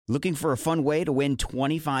Looking for a fun way to win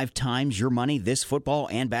 25 times your money this football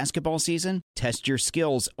and basketball season? Test your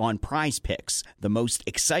skills on Prize Picks, the most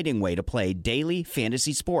exciting way to play daily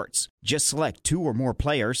fantasy sports. Just select 2 or more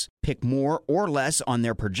players, pick more or less on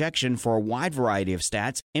their projection for a wide variety of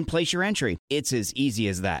stats, and place your entry. It's as easy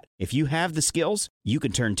as that. If you have the skills, you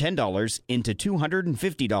can turn $10 into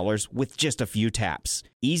 $250 with just a few taps.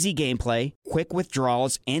 Easy gameplay, quick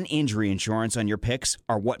withdrawals, and injury insurance on your picks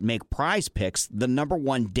are what make Prize Picks the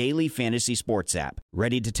 #1 daily fantasy sports app.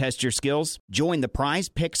 Ready to test your skills? Join the Prize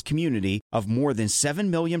Picks community of more than 7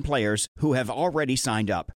 million players who have already signed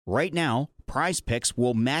up. Right now, Prize Picks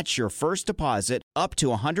will match your first deposit up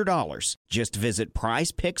to $100. Just visit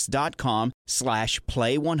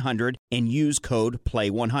prizepicks.com/play100 and use code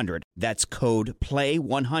play100. That's code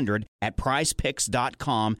play100 at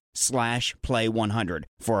prizepicks.com/play100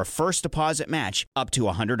 for a first deposit match up to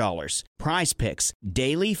 $100. Prize Picks,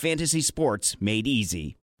 daily fantasy sports made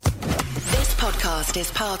easy. This podcast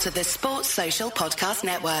is part of the Sports Social Podcast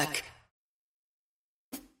Network.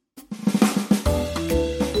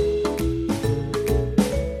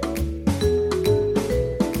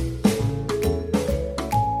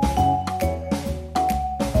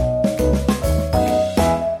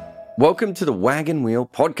 Welcome to the Wagon Wheel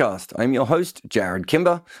podcast. I'm your host, Jared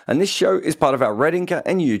Kimber, and this show is part of our Red Inker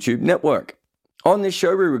and YouTube network. On this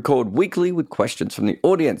show, we record weekly with questions from the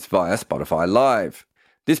audience via Spotify Live.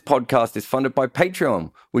 This podcast is funded by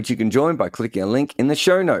Patreon, which you can join by clicking a link in the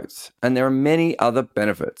show notes. And there are many other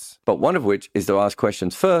benefits, but one of which is to ask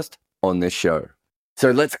questions first on this show. So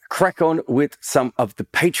let's crack on with some of the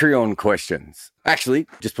Patreon questions. Actually,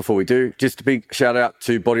 just before we do, just a big shout out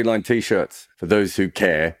to Bodyline t-shirts. For those who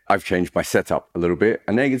care, I've changed my setup a little bit,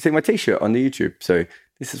 and now you can see my t-shirt on the YouTube. So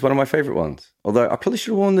this is one of my favorite ones. Although I probably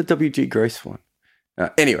should have worn the WG Grace one.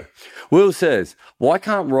 Anyway, Will says, why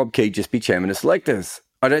can't Rob Key just be chairman of selectors?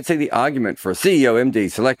 I don't see the argument for a CEO, MD,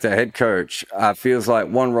 selector, head coach. Feels like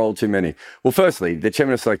one role too many. Well, firstly, the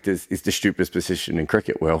chairman of selectors is the stupidest position in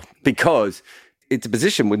cricket, Will, because it's a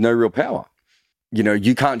position with no real power. You know,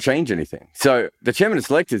 you can't change anything. So the chairman of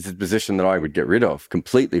selectors is a position that I would get rid of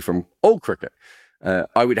completely from all cricket.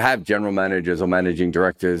 I would have general managers or managing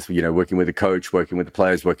directors, you know, working with the coach, working with the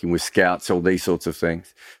players, working with scouts, all these sorts of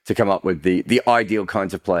things to come up with the ideal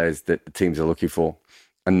kinds of players that the teams are looking for,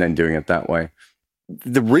 and then doing it that way.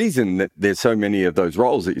 The reason that there's so many of those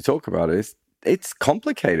roles that you talk about is it's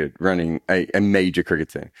complicated running a major cricket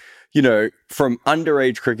team. You know, from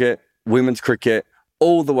underage cricket, women's cricket,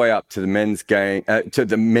 all the way up to the men's game, to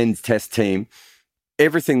the men's test team.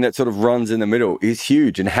 Everything that sort of runs in the middle is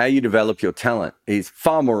huge, and how you develop your talent is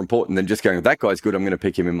far more important than just going, that guy's good, I'm going to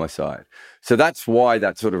pick him in my side. So that's why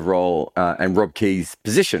that sort of role and Rob Key's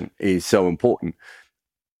position is so important.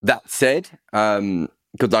 That said,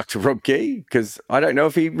 good luck to Rob Key, because I don't know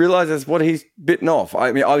if he realizes what he's bitten off.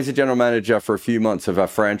 I mean, I was a general manager for a few months of our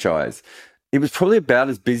franchise. It was probably about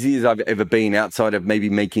as busy as I've ever been outside of maybe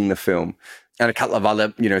making the film and a couple of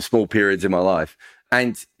other, you know, small periods in my life.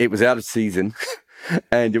 And it was out of season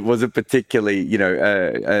and it wasn't particularly, you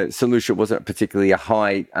know, Solution wasn't particularly a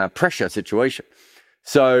high pressure situation.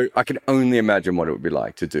 So I can only imagine what it would be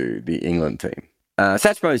like to do the England team.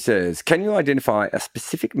 Satchmo says, can you identify a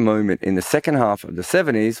specific moment in the second half of the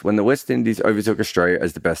 70s when the West Indies overtook Australia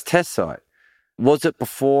as the best test side? Was it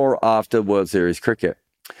before or after World Series cricket?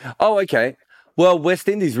 Oh, okay. Well, West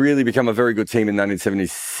Indies really become a very good team in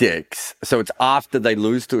 1976. So it's after they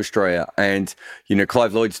lose to Australia. And, you know,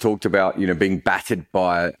 Clive Lloyd's talked about, you know, being battered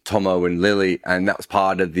by Tomo and Lilly. And that was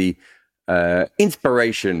part of the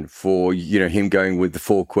inspiration for, you know, him going with the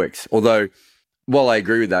 4 quicks. Although, while I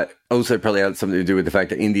agree with that, also probably had something to do with the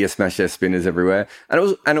fact that India smashed their spinners everywhere. And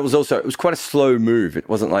it was quite a slow move. It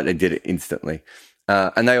wasn't like they did it instantly.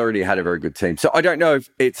 And they already had a very good team. So I don't know if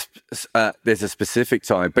it's there's a specific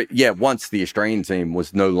time. But yeah, once the Australian team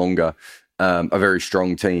was no longer a very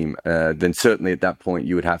strong team, then certainly at that point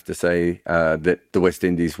you would have to say that the West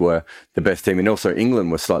Indies were the best team. And also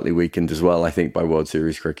England was slightly weakened as well, I think, by World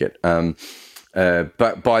Series cricket.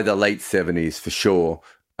 But by the late 70s, for sure,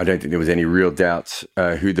 I don't think there was any real doubt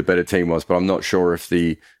who the better team was. But I'm not sure if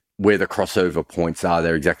where the crossover points are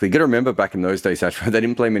there exactly. You got to remember back in those days, actually, they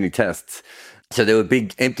didn't play many tests. So there were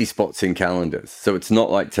big empty spots in calendars. So it's not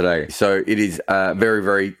like today. So it is a very,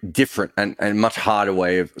 very different and much harder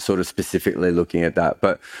way of sort of specifically looking at that.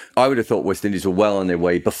 But I would have thought West Indies were well on their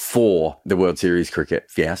way before the World Series cricket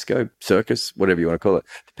fiasco, circus, whatever you want to call it,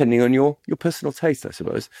 depending on your personal taste, I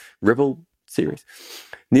suppose. Rebel series.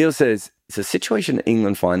 Neil says, it's a situation that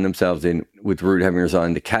England find themselves in with Root having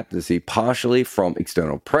resigned the captaincy partially from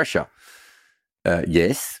external pressure.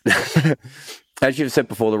 Yes. as you've said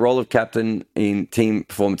before, the role of captain in team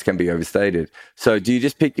performance can be overstated. So do you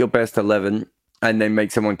just pick your best 11 and then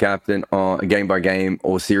make someone captain on a game-by-game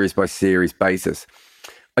or series-by-series basis?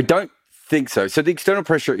 I don't think so. So the external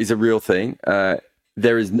pressure is a real thing.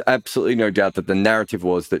 There is absolutely no doubt that the narrative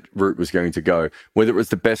was that Root was going to go. Whether it was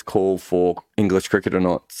the best call for English cricket or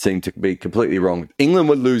not seemed to be completely wrong. England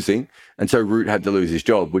were losing, and so Root had to lose his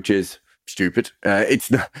job, which is stupid. It's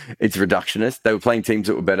reductionist. They were playing teams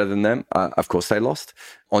that were better than them. Of course, they lost.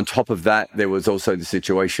 On top of that, there was also the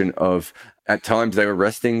situation of at times they were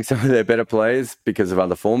resting some of their better players because of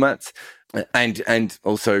other formats, and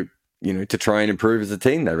also to try and improve as a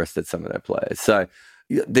team, they rested some of their players. So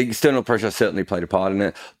the external pressure certainly played a part in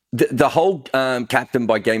it. The whole captain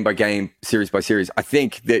by game, series by series, I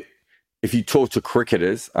think that if you talk to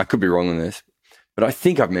cricketers, I could be wrong on this, but I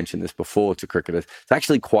think I've mentioned this before to cricketers, it's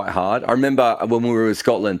actually quite hard. I remember when we were in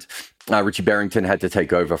Scotland, Richie Berrington had to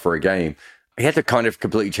take over for a game. He had to kind of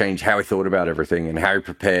completely change how he thought about everything and how he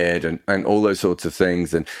prepared and all those sorts of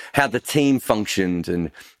things and how the team functioned.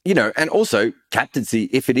 And, and also captaincy,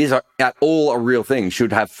 if it is at all a real thing,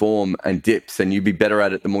 should have form and dips, and you'd be better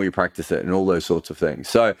at it the more you practice it and all those sorts of things.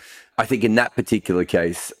 So I think in that particular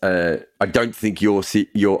case, I don't think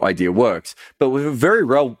your idea works. But with a very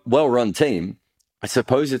well-run team, I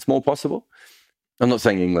suppose it's more possible. I'm not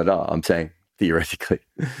saying England are, I'm saying theoretically.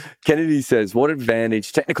 Kennedy says, what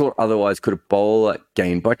advantage, technical or otherwise, could a bowler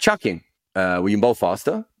gain by chucking? You can bowl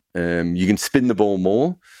faster. You can spin the ball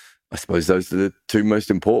more. I suppose those are the two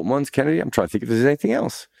most important ones, Kennedy. I'm trying to think if there's anything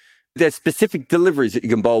else. There's specific deliveries that you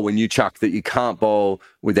can bowl when you chuck that you can't bowl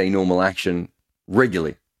with a normal action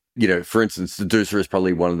regularly. For instance, the dooser is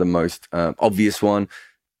probably one of the most obvious one.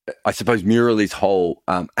 I suppose Murali's whole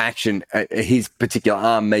action, his particular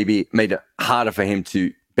arm maybe made it harder for him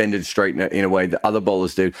to bend and straighten it in a way that other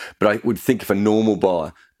bowlers do. But I would think if a normal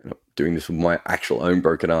bowler, I'm not doing this with my actual own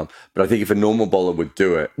broken arm, but I think if a normal bowler would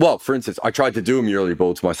do it, well, for instance, I tried to do a Murali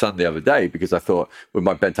ball to my son the other day because I thought with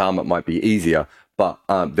my bent arm it might be easier. But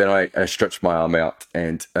then I stretched my arm out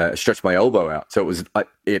and stretched my elbow out. So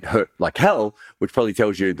it hurt like hell, which probably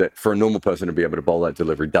tells you that for a normal person to be able to bowl that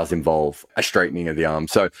delivery does involve a straightening of the arm.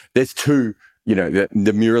 So there's two, the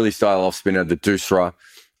Murali style off spinner, the doosra.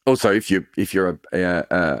 Also, if you're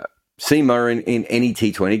a seamer in any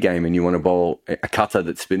T20 game and you want to bowl a cutter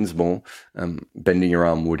that spins more, bending your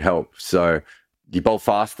arm would help. So you bowl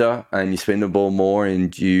faster and you spin the ball more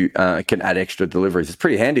and you can add extra deliveries. It's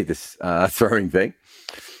pretty handy, this throwing thing.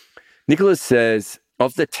 Nicholas says,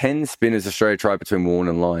 of the 10 spinners Australia tried between Warne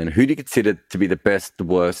and Lyon, who do you consider to be the best, the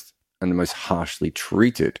worst, and the most harshly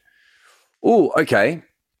treated? Oh, okay.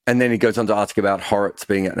 And then he goes on to ask about Horrocks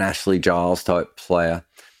being an Ashley Giles type player.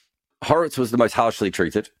 Horrocks was the most harshly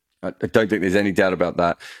treated. I don't think there's any doubt about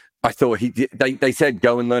that. I thought they said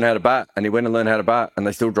go and learn how to bat, and he went and learned how to bat, and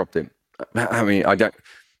they still dropped him. I mean, at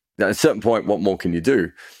a certain point, what more can you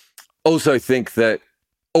do? Also think that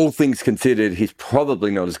all things considered, he's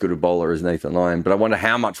probably not as good a bowler as Nathan Lyon, but I wonder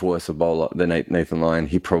how much worse a bowler than Nathan Lyon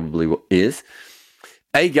he probably is.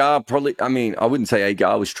 Agar probably, I wouldn't say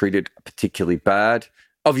Agar was treated particularly bad.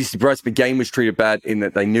 Obviously, Bryce McGain was treated bad in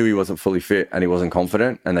that they knew he wasn't fully fit and he wasn't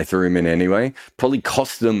confident, and they threw him in anyway. Probably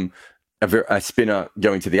cost them a spinner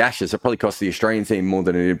going to the Ashes. It probably cost the Australian team more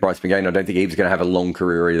than it did Bryce McGain. I don't think he was going to have a long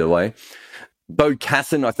career either way. Bo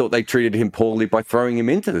Casson, I thought they treated him poorly by throwing him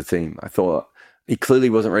into the team. I thought he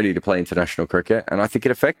clearly wasn't ready to play international cricket, and I think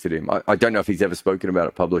it affected him. I don't know if he's ever spoken about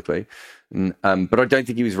it publicly, but I don't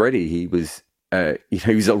think he was ready. He was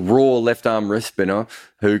he was a raw left-arm wrist spinner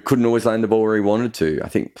who couldn't always land the ball where he wanted to. I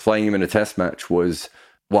think playing him in a test match was,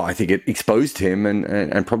 well, I think it exposed him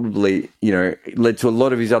and probably, led to a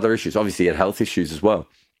lot of his other issues. Obviously, he had health issues as well.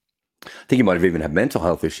 I think he might have even had mental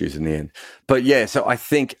health issues in the end. But yeah, so I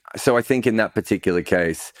think in that particular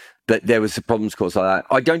case that there was some problems caused by that.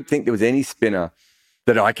 I don't think there was any spinner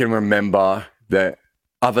that I can remember that,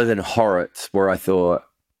 other than Horrocks, where I thought,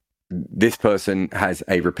 this person has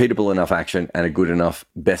a repeatable enough action and a good enough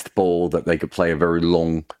best ball that they could play a very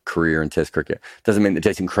long career in Test cricket. Doesn't mean that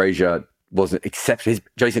Jason Frazier wasn't exceptional.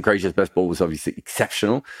 Jason Frazier's best ball was obviously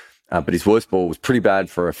exceptional, but his worst ball was pretty bad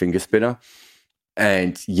for a finger spinner.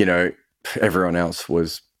 And, everyone else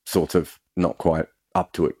was sort of not quite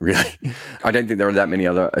up to it, really. I don't think there are that many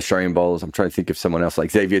other Australian bowlers. I'm trying to think of someone else like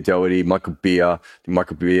Xavier Doherty, Michael Beer.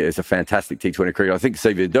 Michael Beer is a fantastic T20 cricketer. I think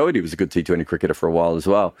Xavier Doherty was a good T20 cricketer for a while as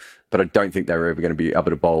well, but I don't think they were ever going to be able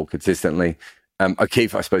to bowl consistently.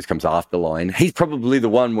 O'Keefe, I suppose, comes after Lyon. He's probably the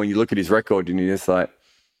one when you look at his record and you're just like,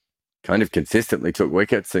 kind of consistently took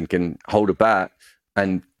wickets and can hold a bat.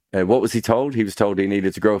 And what was he told? He was told he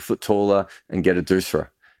needed to grow a foot taller and get a doosra.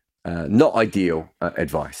 Not ideal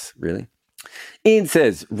advice, really. Ian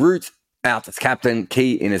says, Root out as captain,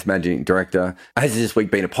 key in as managing director. Has this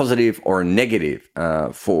week been a positive or a negative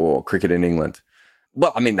for cricket in England?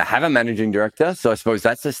 Well, I mean, they have a managing director, so I suppose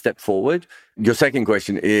that's a step forward. Your second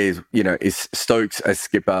question is, is Stokes as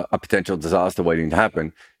skipper a potential disaster waiting to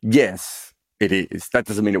happen? Yes, it is. That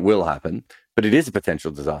doesn't mean it will happen, but it is a potential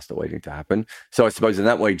disaster waiting to happen. So I suppose in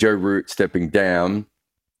that way, Joe Root stepping down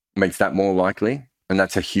makes that more likely, and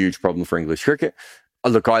that's a huge problem for English cricket.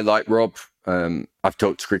 Look, I like Rob. I've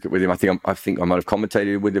talked cricket with him. I think I might have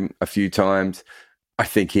commentated with him a few times. I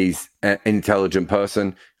think he's an intelligent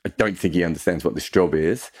person. I don't think he understands what this job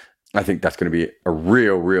is. I think that's going to be a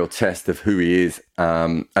real test of who he is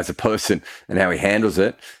as a person and how he handles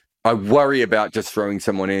it. I worry about just throwing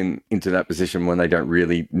someone into that position when they don't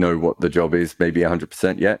really know what the job is, maybe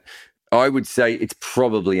 100% yet. I would say it's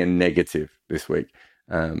probably a negative this week,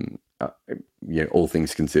 all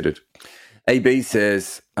things considered. AB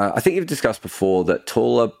says, I think you've discussed before that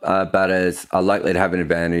taller batters are likely to have an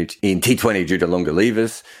advantage in T20 due to longer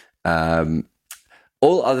levers.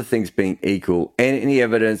 All other things being equal, any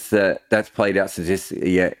evidence that that's played out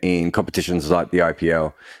statistically yet in competitions like the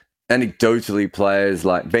IPL? Anecdotally, players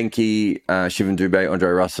like Venki, Shivan Dubey, Andre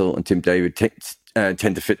Russell, and Tim David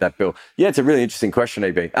tend to fit that bill. Yeah, it's a really interesting question,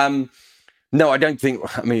 AB. No, I don't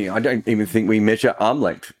even think we measure arm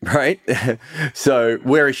length, right? So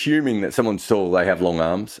we're assuming that someone's tall, they have long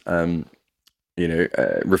arms.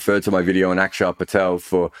 Refer to my video on Akshar Patel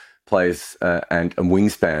for players and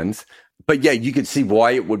wingspans. But yeah, you could see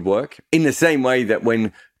why it would work in the same way that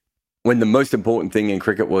when the most important thing in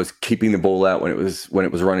cricket was keeping the ball out when it was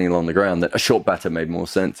running along the ground, that a short batter made more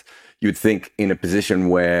sense. You would think in a position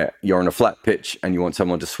where you're on a flat pitch and you want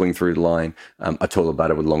someone to swing through the line, a taller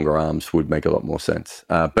batter with longer arms would make a lot more sense.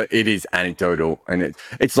 But it is anecdotal, and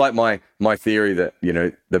it's like my theory that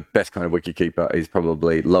the best kind of wicketkeeper is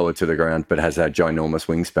probably lower to the ground but has that ginormous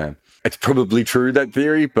wingspan. It's probably true, that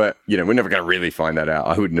theory, but we're never going to really find that out.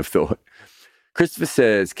 I wouldn't have thought. Christopher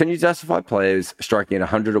says, can you justify players striking at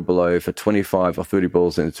 100 or below for 25 or 30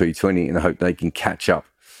 balls in a T20 in the hope they can catch up?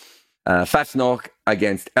 Faf's knock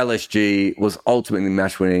against LSG was ultimately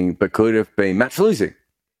match-winning, but could have been match-losing.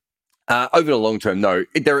 Over the long term, no.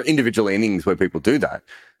 There are individual innings where people do that,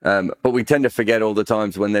 but we tend to forget all the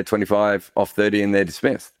times when they're 25 off 30 and they're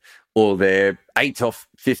dismissed, or they're 8 off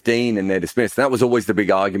 15 and they're dismissed. And that was always the big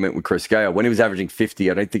argument with Chris Gayle. When he was averaging 50,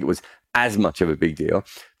 I don't think it was as much of a big deal.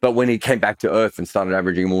 But when he came back to earth and started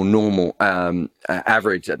averaging a more normal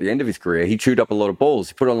average at the end of his career, he chewed up a lot of balls.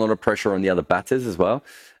 He put a lot of pressure on the other batters as well,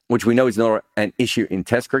 which we know is not an issue in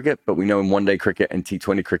Test cricket, but we know in one-day cricket and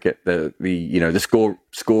T20 cricket, the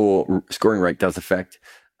scoring rate does affect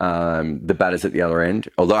the batters at the other end.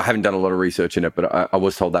 Although I haven't done a lot of research in it, but I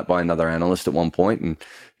was told that by another analyst at one point, and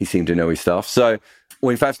he seemed to know his stuff. So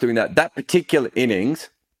when Faf's doing that particular innings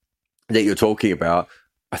that you're talking about,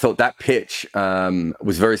 I thought that pitch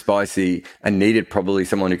was very spicy and needed probably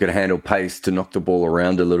someone who could handle pace to knock the ball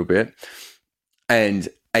around a little bit. And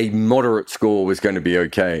a moderate score was going to be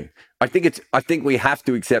okay. I think we have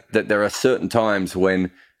to accept that there are certain times when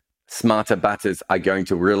smarter batters are going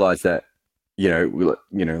to realize that,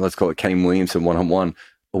 let's call it Kane Williamson 1-on-1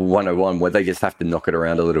 or 101, where they just have to knock it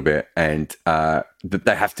around a little bit and that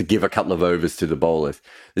they have to give a couple of overs to the bowlers.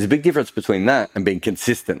 There's a big difference between that and being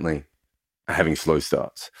consistently having slow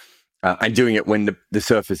starts and doing it when the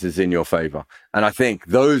surface is in your favor. And I think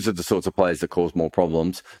those are the sorts of players that cause more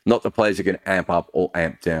problems, not the players who can amp up or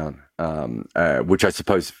amp down, which I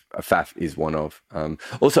suppose Faf is one of.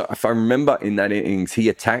 Also, if I remember in that innings, he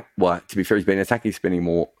attacked, well, to be fair, he's been attacking spin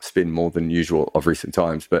more than usual of recent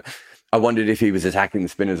times, but I wondered if he was attacking the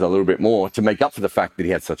spinners a little bit more to make up for the fact that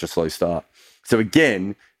he had such a slow start. So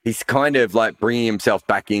again, he's kind of like bringing himself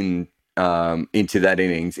back into that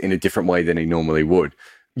innings in a different way than he normally would.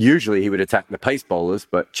 Usually he would attack the pace bowlers,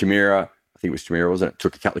 but Chimera, I think it was Chimera, wasn't it?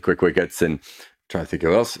 Took a couple of quick wickets, and trying to think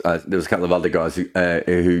who else. There was a couple of other guys who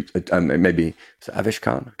maybe Avish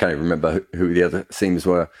Khan. I can't even remember who the other seamers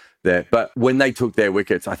were there. But when they took their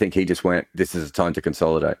wickets, I think he just went, this is a time to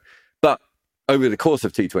consolidate. But over the course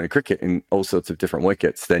of T20 cricket in all sorts of different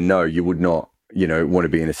wickets, then no, you would not, want to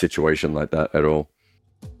be in a situation like that at all.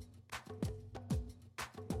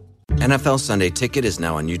 NFL Sunday Ticket is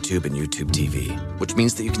now on YouTube and YouTube TV, which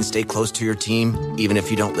means that you can stay close to your team even if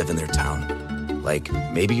you don't live in their town. Like,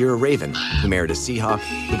 maybe you're a Raven who married a Seahawk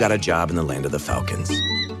who got a job in the land of the Falcons.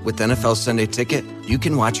 With NFL Sunday Ticket, you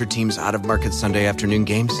can watch your team's out-of-market Sunday afternoon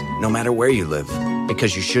games no matter where you live,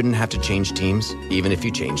 because you shouldn't have to change teams even if you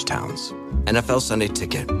change towns. NFL Sunday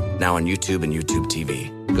Ticket, now on YouTube and YouTube TV.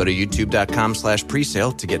 Go to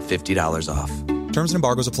youtube.com/presale to get $50 off. Terms and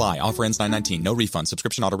embargoes apply. Offer ends 9/19. No refund.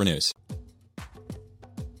 Subscription auto renews.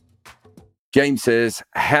 James says,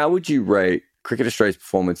 how would you rate Cricket Australia's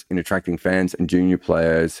performance in attracting fans and junior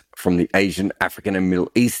players from the Asian, African and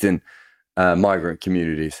Middle Eastern migrant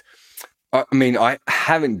communities? I mean, I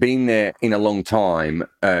haven't been there in a long time.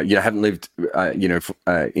 I haven't lived,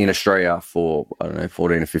 in Australia for,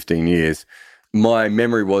 14 or 15 years. My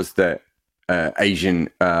memory was that Asian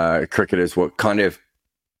cricketers were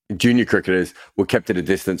junior cricketers were kept at a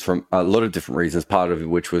distance from a lot of different reasons, part of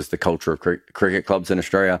which was the culture of cricket clubs in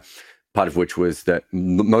Australia, part of which was that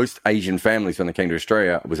most Asian families, when they came to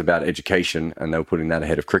Australia, was about education, and they were putting that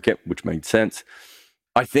ahead of cricket, which made sense.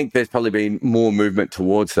 I think there's probably been more movement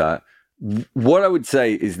towards that. What I would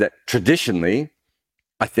say is that traditionally,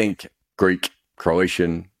 I think Greek,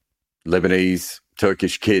 Croatian, Lebanese,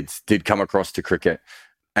 Turkish kids did come across to cricket.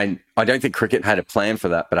 And I don't think cricket had a plan for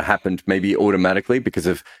that, but it happened maybe automatically because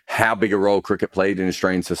of how big a role cricket played in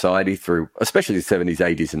Australian society through, especially the 70s,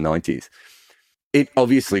 80s and 90s. It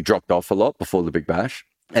obviously dropped off a lot before the Big Bash,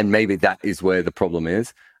 and maybe that is where the problem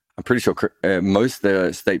is. I'm pretty sure most of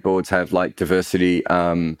the state boards have like diversity,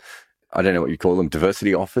 I don't know what you call them,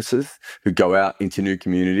 diversity officers who go out into new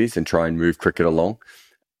communities and try and move cricket along.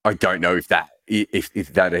 I don't know if that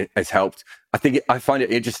has helped. I find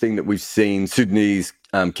it interesting that we've seen Sudanese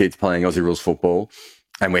kids playing Aussie rules football,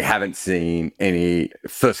 and we haven't seen any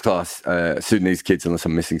first-class Sudanese kids, unless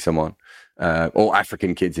I'm missing someone, or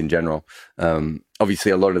African kids in general.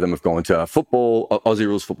 Obviously, a lot of them have gone to football, Aussie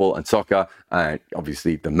rules football and soccer.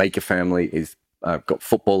 Obviously, the Maker family is got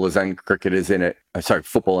footballers and cricketers in it.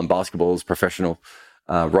 Football and basketball is professional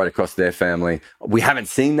right across their family. We haven't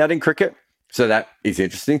seen that in cricket. So that is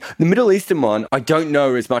interesting. The Middle Eastern one, I don't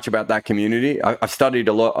know as much about that community. I've studied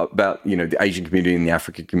a lot about, the Asian community and the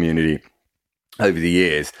African community over the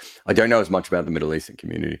years. I don't know as much about the Middle Eastern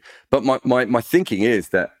community. But my thinking is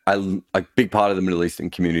that a big part of the Middle Eastern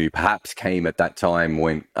community perhaps came at that time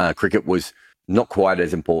when cricket was not quite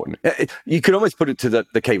as important. You could almost put it to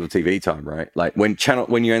the cable TV time, right? Like when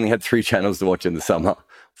you only had 3 channels to watch in the summer,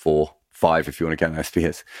 4, 5 if you want to count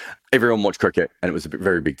SBS, everyone watched cricket, and it was a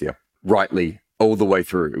very big deal. Rightly, all the way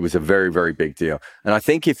through. It was a very, very big deal. And I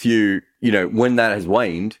think if when that has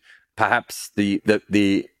waned, perhaps the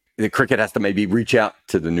cricket has to maybe reach out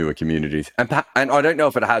to the newer communities. And I don't know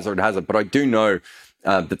if it has or it hasn't, but I do know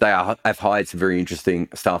that they have hired some very interesting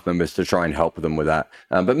staff members to try and help them with that.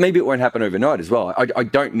 But maybe it won't happen overnight as well. I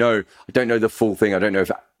don't know. I don't know the full thing. I don't know if,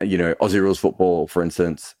 Aussie rules football, for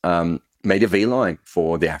instance, made a V line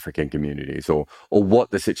for the African communities or what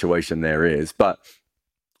the situation there is. But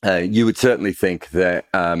you would certainly think that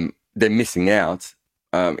they're missing out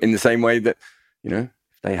in the same way that, if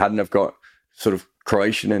they hadn't have got sort of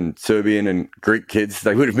Croatian and Serbian and Greek kids,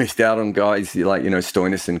 they would have missed out on guys like,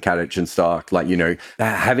 Stoinis and Kadic and Stark.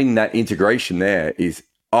 Having that integration there is,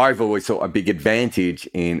 I've always thought, a big advantage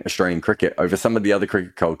in Australian cricket over some of the other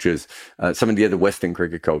cricket cultures, some of the other Western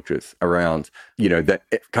cricket cultures around, that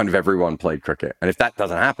kind of everyone played cricket. And if that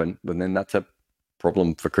doesn't happen, then that's a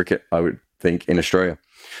problem for cricket, I would think, in Australia.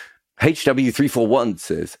 HW341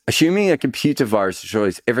 says, assuming a computer virus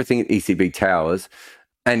destroys everything at ECB Towers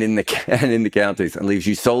and in the counties and leaves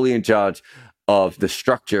you solely in charge of the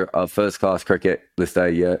structure of first-class cricket, list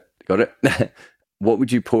A, yeah, got it? What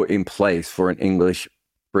would you put in place for an English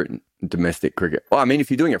Britain domestic cricket? Well, I mean,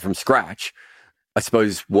 if you're doing it from scratch, I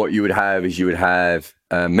suppose what you would have is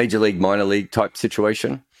a major league, minor league type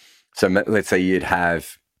situation. So let's say you'd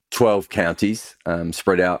have 12 counties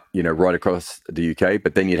spread out, right across the UK,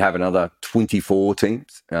 but then you'd have another 24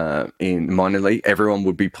 teams in minor league. Everyone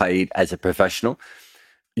would be paid as a professional.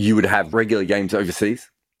 You would have regular games overseas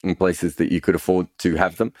in places that you could afford to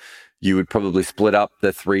have them. You would probably split up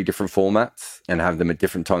the 3 different formats and have them at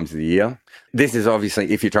different times of the year. This is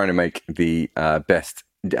obviously if you're trying to make the best,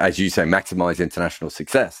 as you say, maximize international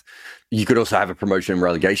success. You could also have a promotion and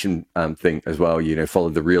relegation thing as well, follow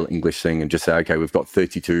the real English thing and just say, okay, we've got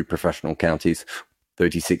 32 professional counties,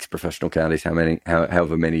 36 professional counties,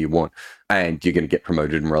 however many you want, and you're going to get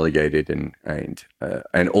promoted and relegated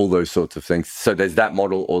and all those sorts of things. So there's that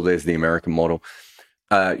model, or there's the American model.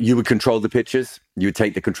 You would control the pitches. You would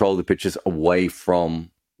take the control of the pitches away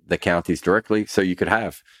from the counties directly. So you could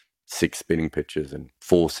have 6 spinning pitches and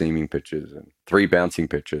 4 seaming pitches and 3 bouncing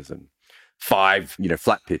pitches and 5,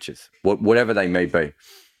 flat pitches, whatever they may be.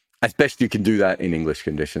 As best you can do that in English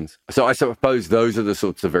conditions. So I suppose those are the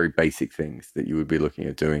sorts of very basic things that you would be looking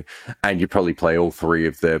at doing. And you probably play all 3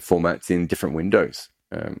 of the formats in different windows.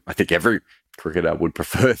 I think every cricketer would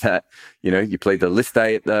prefer that. You play the list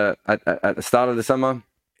day at the start of the summer.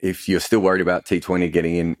 If you're still worried about T20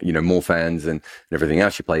 getting in, more fans and everything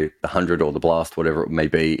else, you play the 100 or the Blast, whatever it may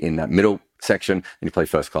be, in that middle section, and you play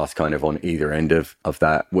first class kind of on either end of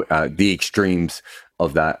that, the extremes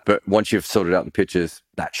of that. But once you've sorted out the pitches,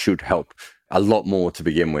 that should help a lot more to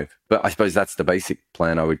begin with. But I suppose that's the basic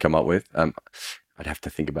plan I would come up with. I'd have to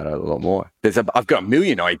think about it a lot more. I've got a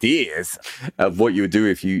million ideas of what you would do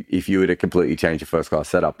if you were to completely change your first class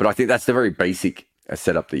setup. But I think that's the very basic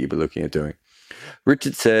setup that you'd be looking at doing.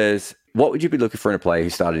 Richard says, what would you be looking for in a player who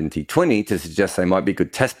started in T20 to suggest they might be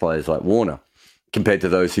good test players like Warner compared to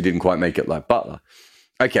those who didn't quite make it like Butler?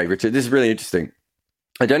 Okay, Richard, this is really interesting.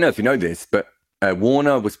 I don't know if you know this, but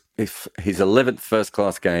Warner his 11th first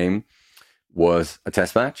class game was a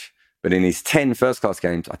test match, but in his 10 first class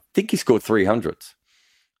games, I think he scored 300s.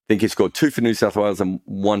 I think he scored 2 for New South Wales and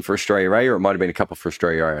 1 for Australia A, or it might have been a couple for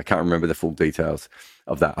Australia A. I can't remember the full details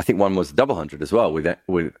of that. I think one was a double 100 as well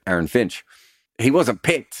with Aaron Finch. He wasn't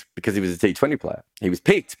picked because he was a T20 player. He was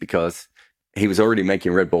picked because he was already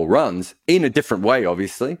making red ball runs in a different way,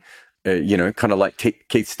 obviously. Kind of like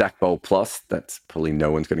Keith Stackpole plus. That's probably no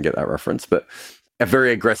one's going to get that reference, but a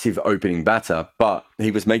very aggressive opening batter. But he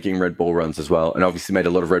was making red ball runs as well, and obviously made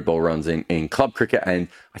a lot of red ball runs in club cricket and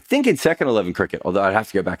I think in second 11 cricket, although I'd have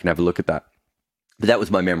to go back and have a look at that. But that was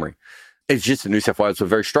my memory. It's just that New South Wales were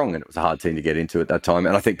very strong and it was a hard team to get into at that time.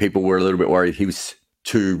 And I think people were a little bit worried he was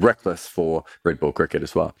too reckless for red ball cricket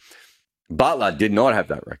as well. Butler did not have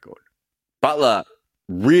that record. Butler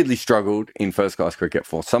really struggled in first class cricket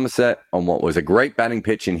for Somerset on what was a great batting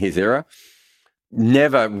pitch in his era.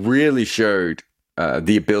 Never really showed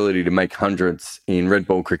the ability to make hundreds in red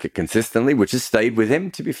ball cricket consistently, which has stayed with him,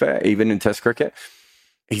 to be fair, even in test cricket.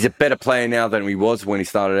 He's a better player now than he was when he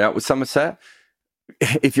started out with Somerset.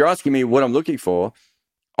 If you're asking me what I'm looking for,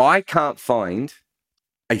 I can't find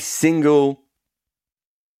a single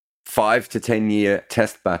 5 to 10 year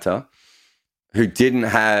test batter who didn't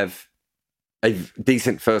have a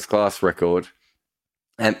decent first class record.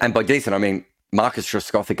 And by decent, I mean Marcus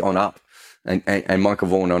Trescothick on up and Michael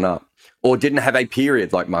Vaughan on up. Or didn't have a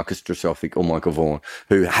period like Marcus Trescothick or Michael Vaughan,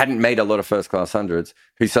 who hadn't made a lot of first class hundreds,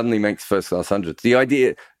 who suddenly makes first class hundreds. The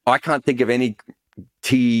idea, I can't think of any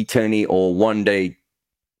T20 or one day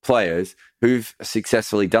players who've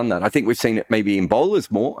successfully done that. I think we've seen it maybe in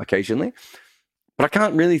bowlers more occasionally, but I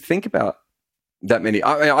can't really think about that many.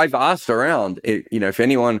 I've asked around, if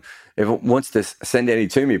anyone wants to send any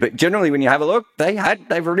to me, but generally when you have a look, they've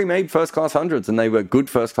already made first class hundreds and they were good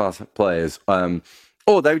first class players,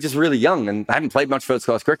 or they were just really young and hadn't played much first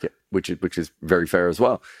class cricket, which is very fair as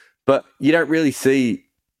well. But you don't really see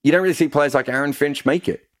players like Aaron Finch make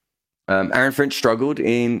it. Aaron Finch struggled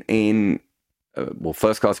in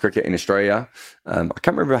first class cricket in Australia. I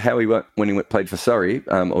can't remember how he went when he played for Surrey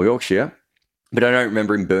or Yorkshire. But I don't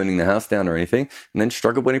remember him burning the house down or anything, and then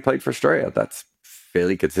struggled when he played for Australia. That's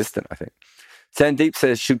fairly consistent, I think. Sandeep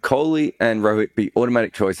says, should Kohli and Rohit be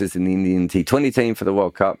automatic choices in the Indian T20 team for the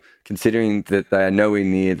World Cup, considering that they are nowhere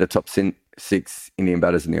near the top 6 Indian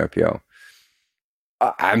batters in the IPL?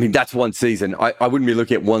 I mean, that's one season. I wouldn't be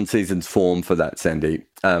looking at one season's form for that, Sandeep.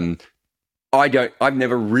 I've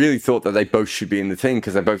never really thought that they both should be in the team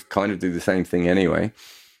because they both kind of do the same thing anyway.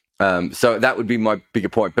 So that would be my bigger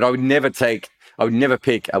point. But I would never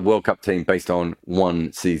pick a World Cup team based on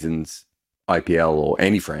one season's IPL or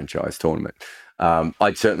any franchise tournament.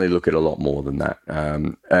 I'd certainly look at a lot more than that.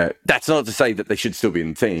 That's not to say that they should still be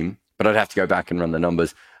in the team, but I'd have to go back and run the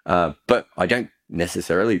numbers. But I don't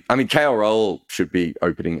necessarily. I mean, KL Rahul should be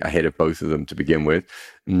opening ahead of both of them to begin with.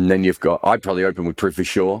 And then I'd probably open with Prithvi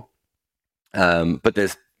Shaw. But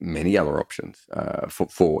there's many other options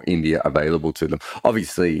for India available to them.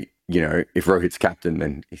 Obviously, if Rohit's captain,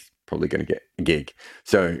 then he's probably going to get a gig.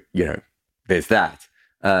 So, there's that.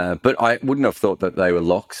 But I wouldn't have thought that they were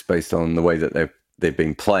locks based on the way that they've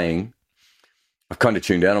been playing. I've kind of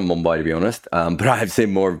tuned out on Mumbai, to be honest. But I have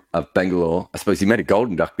seen more of Bangalore. I suppose he made a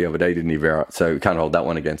golden duck the other day, didn't he, Virat? So we can't hold that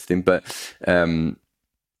one against him. But,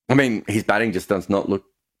 his batting just does not look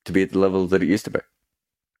to be at the level that it used to be.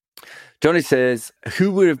 Johnny says,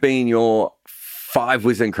 who would have been your 5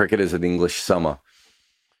 Wisden cricketers of the English summer?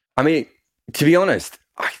 I mean, to be honest,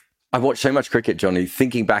 I watched so much cricket, Johnny,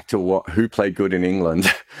 thinking back to who played good in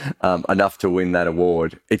England enough to win that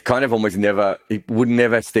award. It kind of it would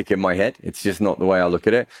never stick in my head. It's just not the way I look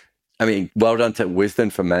at it. I mean, well done to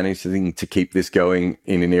Wisden for managing to keep this going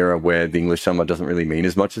in an era where the English summer doesn't really mean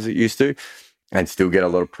as much as it used to and still get a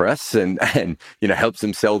lot of press and helps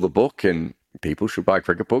them sell the book, and people should buy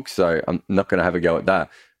cricket books. So I'm not going to have a go at that.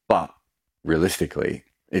 But realistically,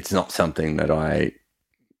 it's not something that I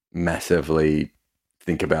massively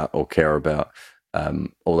think about or care about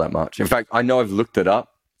all that much. In fact, I know I've looked it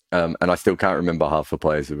up and I still can't remember half the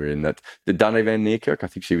players who were in that. The Dane van Niekerk, I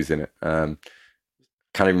think she was in it.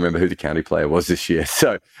 Can't even remember who the county player was this year.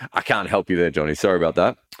 So I can't help you there, Johnny. Sorry about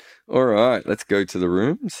that. All right, let's go to the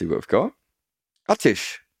room and see what we've got.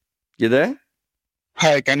 Atish, you there?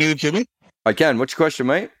 Hi, can you hear me? I can. What's your question,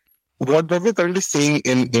 mate? What we're currently seeing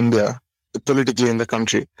in India, politically in the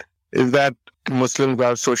country, is that Muslims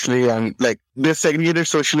are socially and they're segregated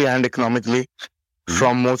socially and economically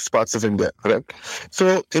from most parts of India, correct?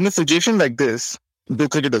 So in a situation like this, the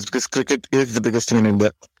cricketers, because cricket is the biggest thing in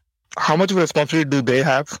India, how much of a responsibility do they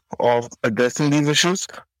have of addressing these issues?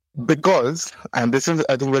 Because, and this is,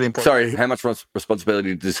 I think, very important. Sorry, how much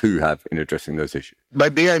responsibility does who have in addressing those issues? By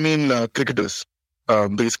they, I mean cricketers,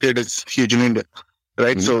 because cricket is huge in India,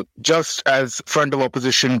 right? Mm-hmm. So just as front of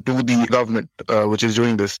opposition to the government, which is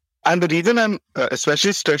doing this. And the reason I'm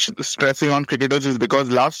especially stressing on cricketers is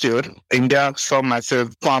because last year, India saw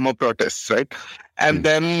massive farmer protests, right? And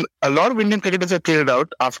then a lot of Indian cricketers had cleared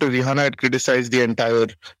out after Rihanna had criticized the entire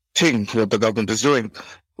thing that the government is doing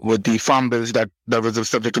with the farm bills that was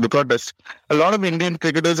subject to the protest. A lot of Indian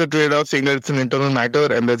cricketers are cleared out saying that it's an internal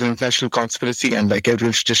matter and there's an international conspiracy and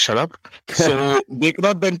everyone should just shut up. So they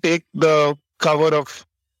cannot then take the cover of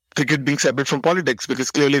cricket being separate from politics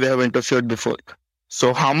because clearly they have interfered before.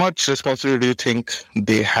 So how much responsibility do you think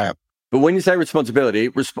they have? But when you say responsibility,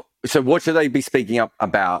 so what should they be speaking up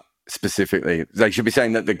about specifically? They should be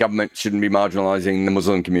saying that the government shouldn't be marginalising the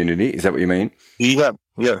Muslim community. Is that what you mean? Yeah.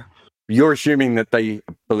 You're assuming that they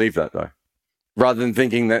believe that, though, rather than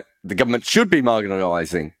thinking that the government should be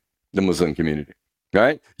marginalising the Muslim community,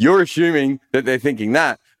 right? You're assuming that they're thinking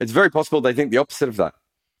that. It's very possible they think the opposite of that.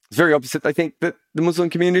 It's very opposite. They think that the Muslim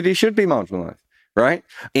community should be marginalised, right?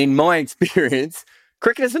 In my experience,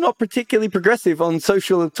 cricketers are not particularly progressive on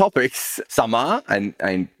social topics. Some are,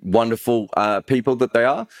 and wonderful people that they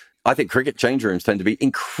are. I think cricket change rooms tend to be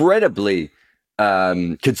incredibly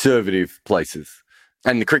conservative places.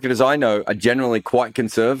 And the cricketers I know are generally quite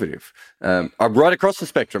conservative. Are right across the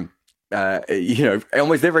spectrum.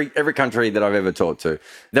 Almost every country that I've ever talked to.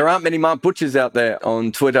 There aren't many Mark Butchers out there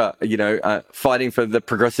on Twitter, fighting for the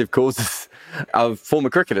progressive causes of former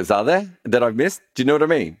cricketers, are there, that I've missed? Do you know what I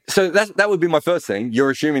mean? So that would be my first thing. You're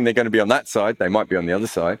assuming they're going to be on that side. They might be on the other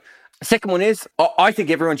side. Second one is, I think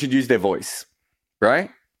everyone should use their voice, right?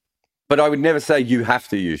 But I would never say you have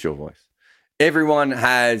to use your voice. Everyone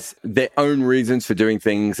has their own reasons for doing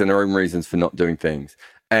things and their own reasons for not doing things.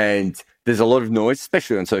 And there's a lot of noise,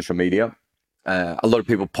 especially on social media. A lot of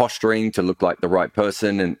people posturing to look like the right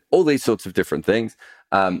person and all these sorts of different things.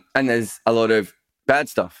 And there's a lot of bad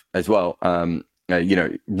stuff as well,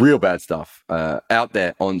 real bad stuff out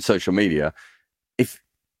there on social media.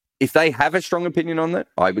 If they have a strong opinion on that,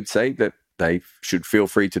 I would say that they should feel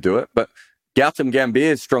free to do it. But Gautam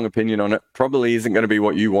Gambhir's strong opinion on it probably isn't going to be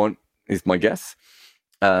what you want, is my guess.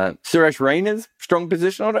 Suresh Raina's strong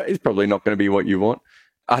position on it is probably not going to be what you want.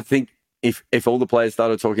 I think if all the players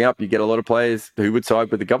started talking up, you get a lot of players who would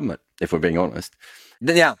side with the government, if we're being honest.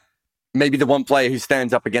 Then, yeah, maybe the one player who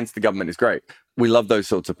stands up against the government is great. We love those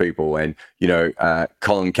sorts of people. And,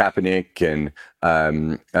 Colin Kaepernick and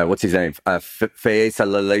what's his name? Faisa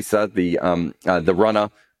Lalesa, the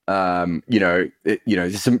runner.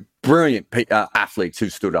 There's some brilliant athletes who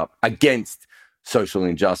stood up against social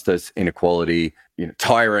injustice, inequality,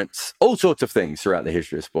 tyrants, all sorts of things throughout the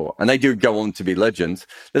history of sport. And they do go on to be legends.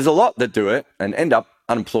 There's a lot that do it and end up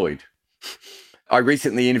unemployed. I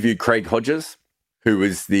recently interviewed Craig Hodges, who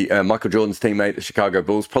was the Michael Jordan's teammate at the Chicago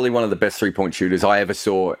Bulls, probably one of the best three-point shooters I ever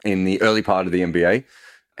saw in the early part of the NBA.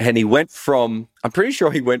 And I'm pretty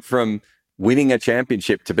sure he went from winning a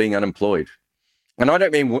championship to being unemployed. And I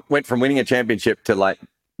don't mean went from winning a championship to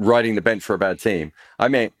riding the bench for a bad team. I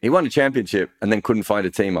mean, he won a championship and then couldn't find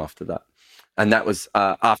a team after that. And that was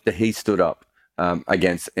after he stood up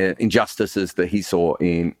against injustices that he saw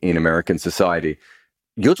in American society.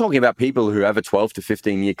 You're talking about people who have a 12 to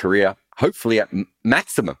 15-year career, hopefully at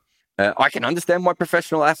maximum. I can understand why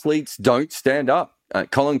professional athletes don't stand up.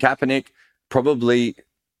 Colin Kaepernick probably,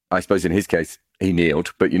 I suppose in his case, he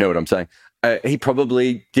kneeled, but you know what I'm saying. He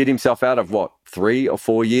probably did himself out of 3 or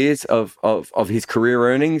 4 years of his career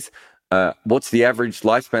earnings. What's the average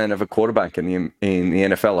lifespan of a quarterback in the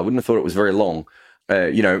NFL? I wouldn't have thought it was very long.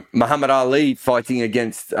 Muhammad Ali fighting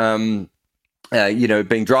against, being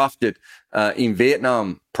drafted in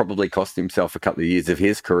Vietnam probably cost himself a couple of years of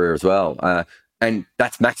his career as well. And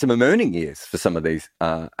that's maximum earning years for some of these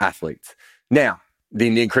athletes. Now, the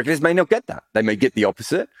Indian cricketers may not get that. They may get the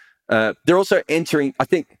opposite. They're also entering, I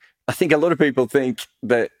think a lot of people think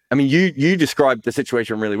that, you described the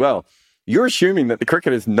situation really well. You're assuming that the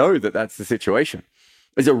cricketers know that that's the situation.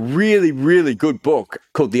 There's a really, really good book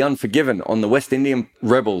called The Unforgiven on the West Indian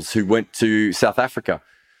rebels who went to South Africa.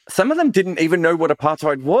 some of them didn't even know what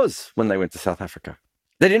apartheid was when they went to South Africa.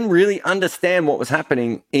 They didn't really understand what was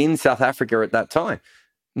happening in South Africa at that time.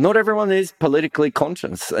 Not everyone is politically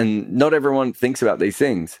conscious, and not everyone thinks about these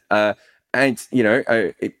things. And, you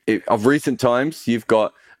know, of recent times, you've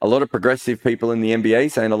got a lot of progressive people in the NBA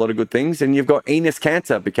saying a lot of good things, and you've got Enes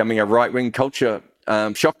Kanter becoming a right-wing culture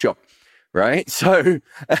shock jock, right? So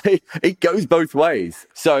it goes both ways.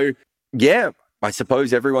 So, yeah, I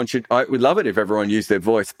suppose I would love it if everyone used their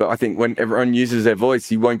voice, but I think when everyone uses their voice,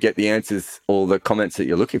 you won't get the answers or the comments that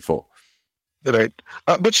you're looking for. Right.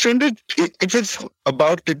 But Shrindit, if it's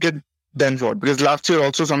about cricket, then what? Because last year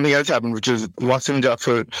also something else happened, which is Wasim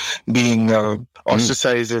Jaffer being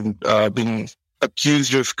ostracized and being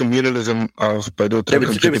accused of communalism by the There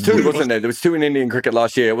was two, wasn't there? There was two in Indian cricket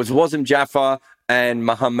last year. It was Wasim Jaffer and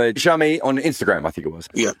Muhammad Shami on Instagram, I think it was.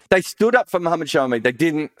 Yeah. They stood up for Muhammad Shami. They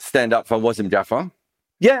didn't stand up for Wasim Jaffer.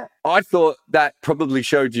 Yeah, I thought that probably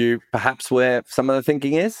showed you perhaps where some of the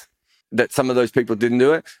thinking is, that some of those people didn't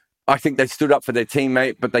do it. I think they stood up for their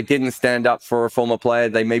teammate, but they didn't stand up for a former player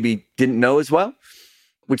they maybe didn't know as well,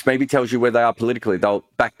 which maybe tells you where they are politically. They'll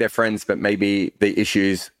back their friends, but maybe the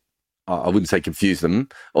issues, I wouldn't say confuse them,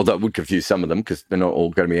 although it would confuse some of them because they're not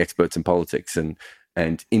all going to be experts in politics and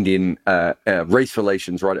Indian race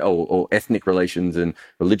relations, right, or ethnic relations and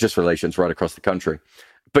religious relations right across the country.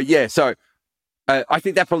 But yeah, so I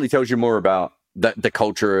think that probably tells you more about the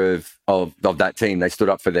culture of that team. They stood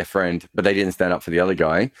up for their friend, but they didn't stand up for the other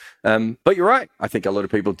guy. But you're right. I think a lot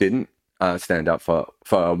of people didn't stand up for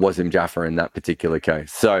Wasim Jaffer in that particular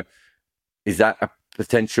case. So is that a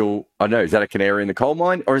potential, I don't know, is that a canary in the coal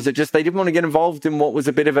mine? Or is it just they didn't want to get involved in what was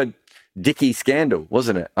a bit of a dicky scandal,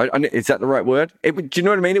 wasn't it? Is that the right word? Do you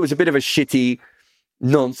know what I mean? It was a bit of a shitty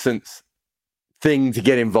nonsense thing to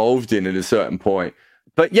get involved in at a certain point.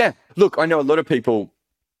 But yeah, look, I know a lot of people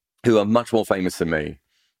who are much more famous than me,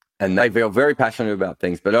 and they feel very passionate about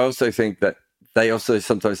things, but I also think that they also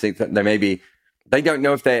sometimes think that they don't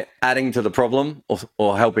know if they're adding to the problem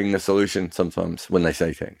or helping the solution sometimes when they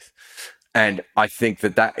say things. And I think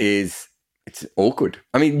that it's awkward.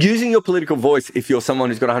 I mean, using your political voice, if you're someone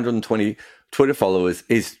who's got 120 Twitter followers,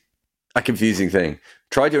 is a confusing thing.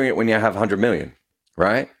 Try doing it when you have 100 million,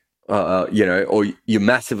 right? Or you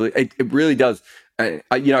massively, it really does. I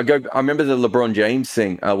remember the LeBron James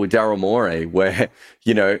thing with Daryl Morey, where,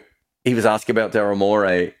 he was asked about Daryl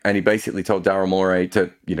Morey, and he basically told Daryl Morey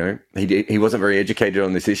to, he wasn't very educated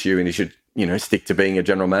on this issue and he should, stick to being a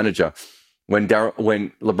general manager. When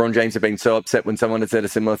LeBron James had been so upset when someone had said a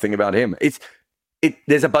similar thing about him.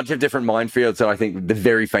 There's a bunch of different minefields that I think the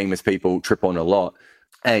very famous people trip on a lot.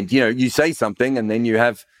 And, you say something and then you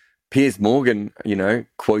have Piers Morgan,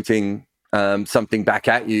 quoting something back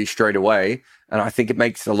at you straight away. And I think it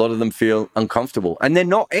makes a lot of them feel uncomfortable. And they're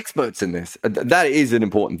not experts in this. That is an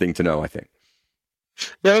important thing to know, I think.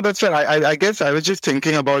 Yeah, that's right. I guess I was just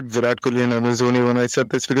thinking about Virat Kohli and MS Dhoni when I said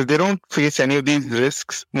this, because they don't face any of these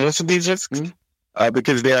risks, most of these risks,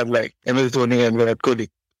 because they are like MS Dhoni and Virat Kohli.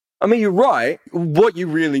 I mean, you're right. What you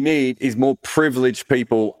really need is more privileged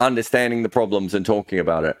people understanding the problems and talking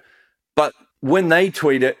about it. But when they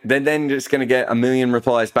tweet it, they're then just going to get a million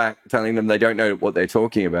replies back telling them they don't know what they're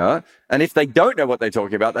talking about. And if they don't know what they're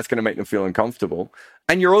talking about, that's going to make them feel uncomfortable.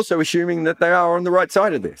 And you're also assuming that they are on the right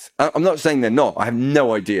side of this. I'm not saying they're not. I have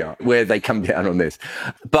no idea where they come down on this.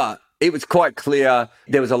 But it was quite clear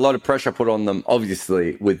there was a lot of pressure put on them,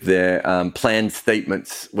 obviously, with their planned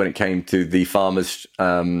statements when it came to the farmers.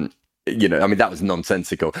 That was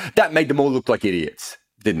nonsensical. That made them all look like idiots,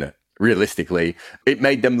 didn't it? Realistically, it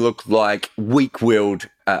made them look like weak-willed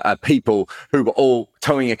people who were all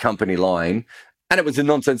towing a company line. And it was a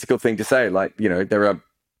nonsensical thing to say. Like, there are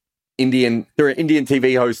Indian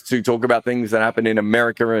TV hosts who talk about things that happen in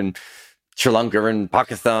America and Sri Lanka and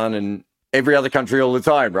Pakistan and every other country all the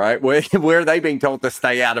time, right? Where are they being told to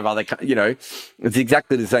stay out of other, it's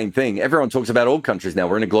exactly the same thing. Everyone talks about all countries now.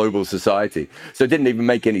 We're in a global society. So it didn't even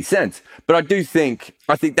make any sense. But I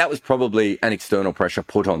think that was probably an external pressure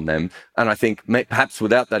put on them. And I think perhaps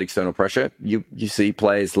without that external pressure, you see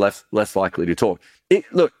players less likely to talk.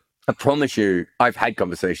 Look, I promise you, I've had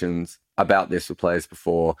conversations about this with players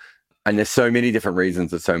before, and there's so many different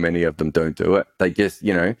reasons that so many of them don't do it. They just,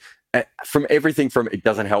 from everything from it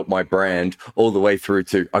doesn't help my brand all the way through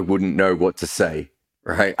to I wouldn't know what to say,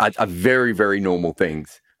 right? Are very, very normal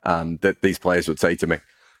things that these players would say to me.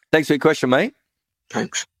 Thanks for your question, mate.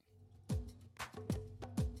 Thanks.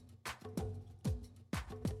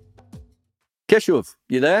 Keshuv,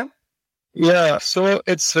 you there? Yeah, so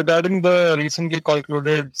it's regarding the recently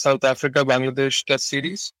concluded South Africa-Bangladesh Test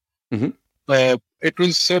series. Mm-hmm. It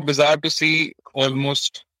was so bizarre to see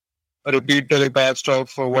almost a repeat telecast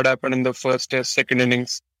of what happened in the first test, second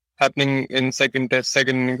innings, happening in second test,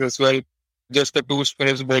 second innings as well. Just the two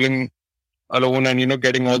spinners bowling alone and,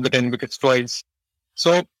 getting all the 10 wickets twice.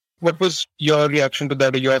 So what was your reaction to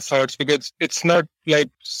that or your thoughts? Because it's not like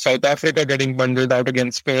South Africa getting bundled out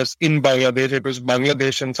against spares in Bangladesh. It was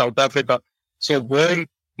Bangladesh and South Africa. So were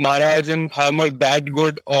Maharaj and Harmer that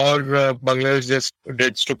good, or Bangladesh just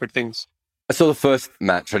did stupid things? I saw the first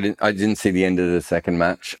match. I didn't see the end of the second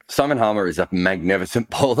match. Simon Harmer is a magnificent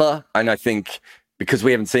bowler. And I think because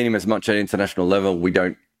we haven't seen him as much at international level, we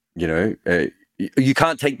don't, you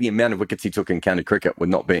can't take the amount of wickets he took in county cricket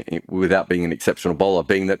without being an exceptional bowler,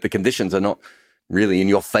 being that the conditions are not really in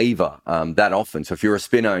your favour that often. So if you're a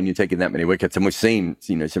spinner and you're taking that many wickets, and we've seen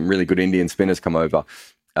some really good Indian spinners come over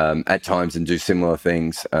at times and do similar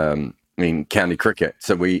things in county cricket.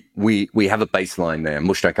 So we have a baseline there.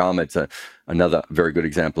 Mushtaq Ahmed's another very good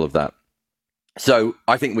example of that. So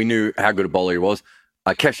I think we knew how good a bowler he was.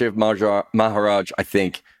 Keshav Maharaj, I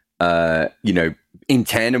think, in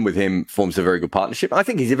tandem with him forms a very good partnership. I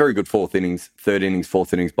think he's a very good third innings,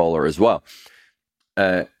 fourth innings bowler as well.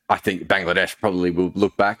 I think Bangladesh probably will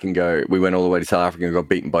look back and go, we went all the way to South Africa and got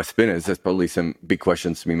beaten by spinners. There's probably some big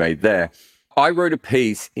questions to be made there. I wrote a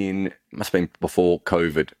piece must have been before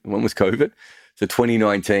COVID. When was COVID? So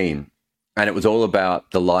 2019. And it was all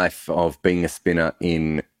about the life of being a spinner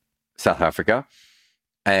in South Africa.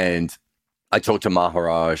 And I talked to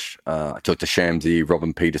Maharaj, I talked to Shamsi,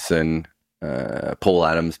 Robin Peterson, Paul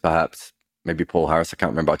Adams, perhaps, maybe Paul Harris, I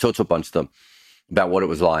can't remember. I talked to a bunch of them about what it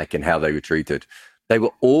was like and how they were treated. They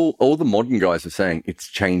were all the modern guys were saying it's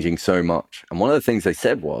changing so much. And one of the things they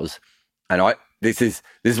said was, and this is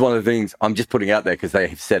one of the things I'm just putting out there because they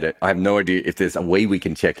have said it. I have no idea if there's a way we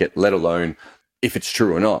can check it, let alone if it's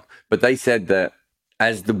true or not. But they said that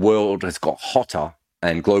as the world has got hotter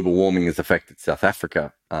and global warming has affected South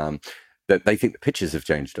Africa, that they think the pitches have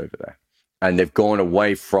changed over there. And they've gone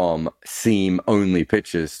away from seam-only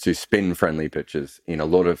pitches to spin-friendly pitches in a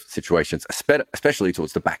lot of situations, especially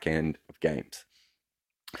towards the back end of games.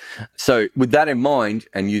 So with that in mind,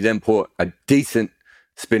 and you then put a decent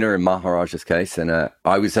spinner in Maharaj's case, and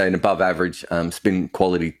I would say an above-average spin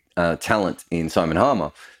quality talent in Simon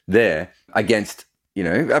Harmer there against,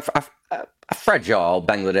 a fragile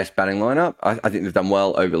Bangladesh batting lineup. I think they've done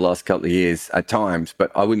well over the last couple of years at times,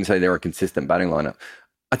 but I wouldn't say they're a consistent batting lineup.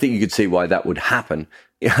 I think you could see why that would happen.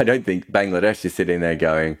 I don't think Bangladesh is sitting there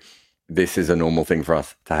going, this is a normal thing for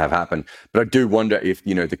us to have happen. But I do wonder if,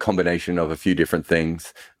 the combination of a few different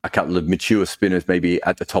things, a couple of mature spinners maybe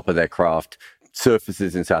at the top of their craft,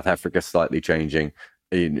 surfaces in South Africa slightly changing,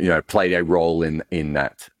 played a role in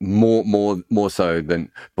that more so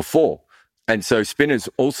than before. And so spinners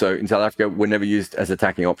also in South Africa were never used as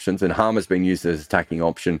attacking options, and Harmer's been used as attacking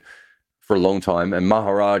option for a long time, and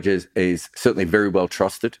Maharaj is certainly very well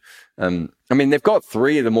trusted. They've got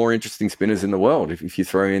three of the more interesting spinners in the world, if you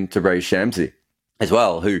throw in Tabraiz Shamsi as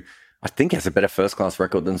well, who I think has a better first-class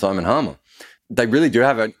record than Simon Harmer. They really do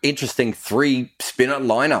have an interesting three-spinner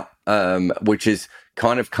lineup, which has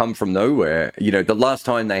kind of come from nowhere. The last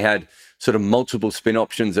time they had sort of multiple spin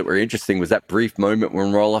options that were interesting was that brief moment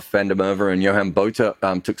when Roelof van der Merwe and Johan Botha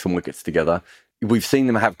took some wickets together. We've seen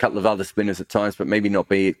them have a couple of other spinners at times, but maybe not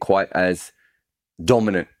be quite as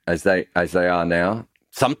dominant as they are now.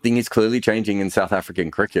 Something is clearly changing in South African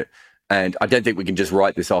cricket. And I don't think we can just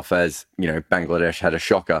write this off as, Bangladesh had a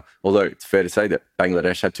shocker, although it's fair to say that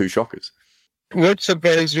Bangladesh had two shockers. What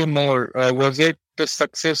surprised you more? Was it the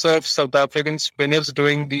success of South African spinners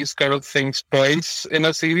doing these kind of things twice in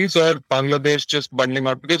a series, or Bangladesh just bundling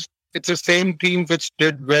out? Because it's the same team which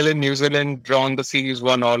did well in New Zealand, drawn the series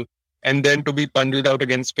 1-1, and then to be bundled out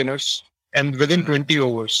against spinners and within 20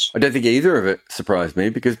 overs. I don't think either of it surprised me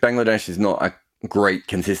because Bangladesh is not a great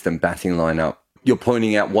consistent batting lineup. You're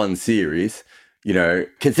pointing out one series,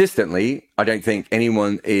 consistently. I don't think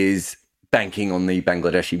anyone is banking on the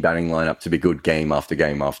Bangladeshi batting lineup to be good game after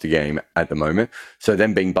game after game at the moment. So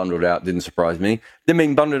them being bundled out didn't surprise me. Them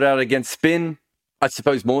being bundled out against spin, I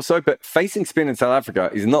suppose more so, but facing spin in South Africa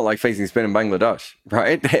is not like facing spin in Bangladesh,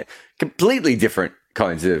 right? They're completely different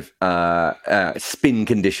kinds of spin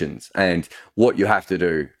conditions and what you have to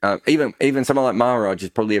do. Even someone like Maharaj is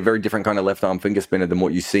probably a very different kind of left-arm finger spinner than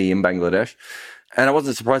what you see in Bangladesh. And I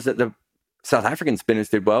wasn't surprised that the South African spinners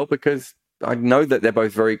did well because I know that they're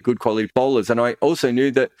both very good quality bowlers. And I also knew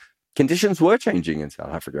that conditions were changing in South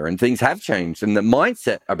Africa and things have changed. And the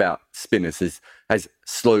mindset about spinners has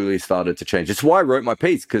slowly started to change. It's why I wrote my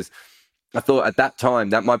piece, because I thought at that time,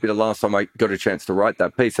 that might be the last time I got a chance to write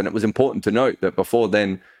that piece. And it was important to note that before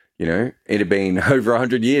then, it had been over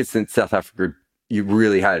 100 years since South Africa you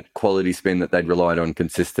really had quality spin that they'd relied on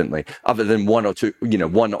consistently, other than one or two,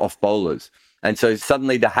 one-off bowlers. And so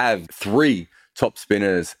suddenly to have 3 top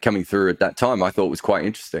spinners coming through at that time, I thought was quite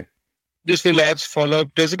interesting. Just a last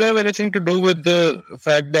follow-up. Does it have anything to do with the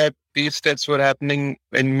fact that these tests were happening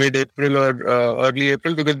in mid-April or early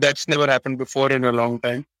April? Because that's never happened before in a long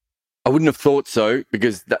time. I wouldn't have thought so,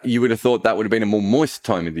 because you would have thought that would have been a more moist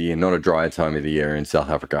time of the year, not a drier time of the year in South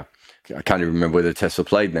Africa. I can't even remember where the tests were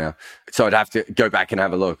played now. So I'd have to go back and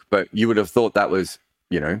have a look. But you would have thought that was,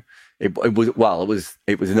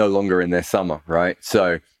 it was no longer in their summer, right?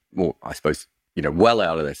 So, well, I suppose, well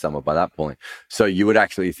out of their summer by that point. So you would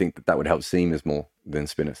actually think that would help seamers more than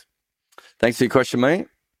spinners. Thanks for your question, mate.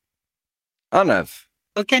 Arnav.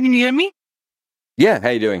 Can you hear me? Yeah, how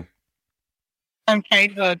you doing? I'm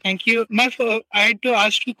fine. Thank you. I had to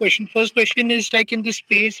ask you a question. First question is like in the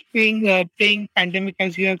space playing pandemic,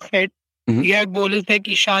 as you have said, you had bowlers like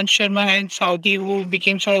Ishant Sharma and Saudi who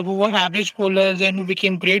were average bowlers and who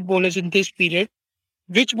became great bowlers in this period.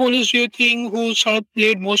 Which bowlers do you think who sort of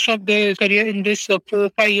played most of their career in this 4 or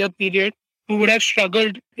 5 year period who would have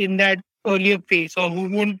struggled in that earlier phase, or who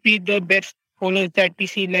wouldn't be the best bowlers that we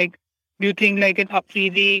see? Like, do you think like an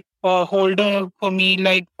Afridi or Holder for me,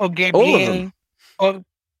 like, or Gabriel, or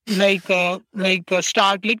like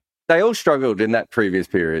Stark? They all struggled in that previous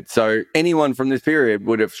period. So anyone from this period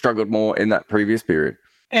would have struggled more in that previous period.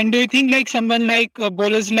 And do you think like someone like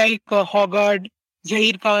bowlers like Hoggard,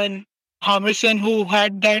 Zahir Khan, Hamerson, who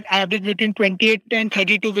had that average between 28 and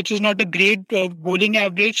 32, which is not a great bowling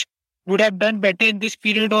average, would have done better in this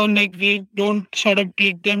period, or like we don't sort of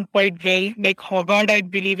take them quite well? Like Hoggard, I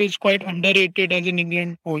believe, is quite underrated as an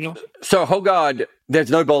Indian bowler. So Hoggard,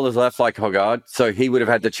 there's no bowlers left like Hoggard, so he would have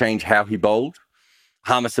had to change how he bowled.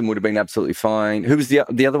 Hamerson would have been absolutely fine. Who was the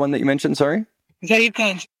other one that you mentioned, sorry? Zahir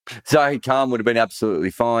Khan. Zahir Khan would have been absolutely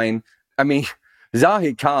fine. I mean,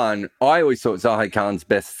 Zahir Khan, I always thought Zahir Khan's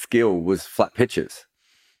best skill was flat pitches.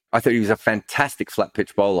 I thought he was a fantastic flat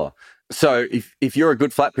pitch bowler. So if you're a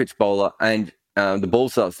good flat pitch bowler and the ball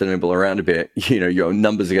starts to nibble around a bit, your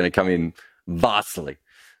numbers are going to come in vastly.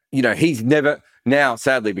 He's never now,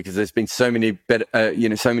 sadly, because there's been so many better,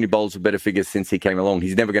 so many bowlers with better figures since he came along.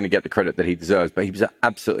 He's never going to get the credit that he deserves. But he was an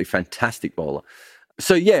absolutely fantastic bowler.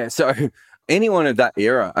 So anyone of that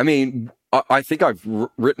era, I mean, I think I've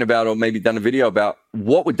written about, or maybe done a video about,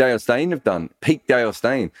 what would Dale Steyn have done? Peak Dale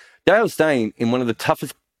Steyn. Dale Steyn, in one of the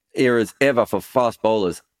toughest eras ever for fast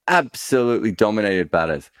bowlers, absolutely dominated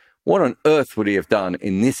batters. What on earth would he have done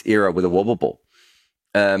in this era with a wobble ball?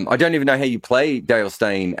 I don't even know how you play Dale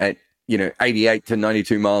Steyn at 88 to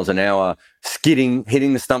 92 miles an hour, skidding,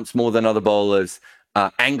 hitting the stumps more than other bowlers,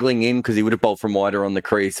 angling in because he would have bowled from wider on the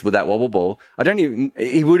crease with that wobble ball.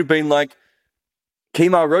 He would have been like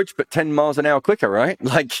Kemar Roach, but 10 miles an hour quicker, right?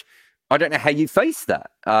 Like, I don't know how you face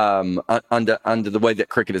that under the way that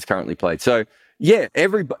cricket is currently played. So, yeah,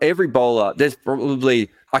 every bowler, there's probably,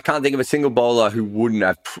 I can't think of a single bowler who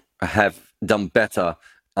wouldn't have done better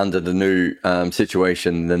under the new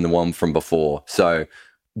situation than the one from before. So,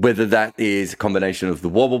 whether that is a combination of the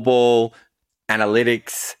wobble ball,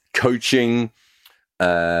 analytics, coaching,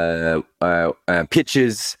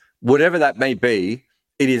 pitches, whatever that may be,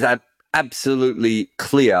 it is absolutely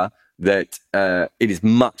clear that it is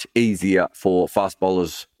much easier for fast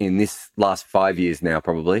bowlers in this last 5 years now,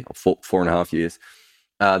 probably, or 4.5 years,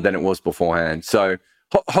 than it was beforehand. So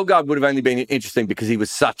Hoggard would have only been interesting because he was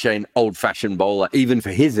such an old-fashioned bowler, even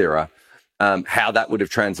for his era, how that would have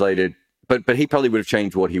translated. But he probably would have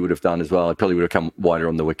changed what he would have done as well. He probably would have come wider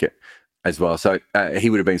on the wicket as well. So he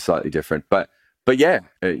would have been slightly different. But yeah,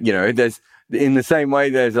 there's, in the same way,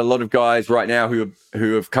 there's a lot of guys right now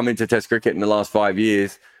who have come into Test cricket in the last 5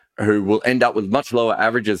 years who will end up with much lower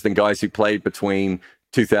averages than guys who played between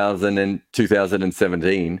 2000 and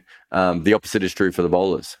 2017. The opposite is true for the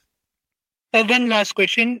bowlers. One last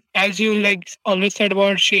question. As you always said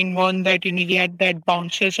about Shane Warne, that he had that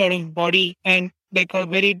bouncer sort of body and like a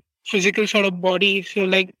very physical sort of body. So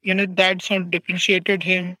that sort of differentiated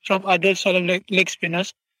him from other sort of leg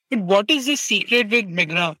spinners. But what is the secret with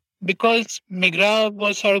McGrath? Because McGrath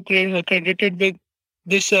was sort of credited with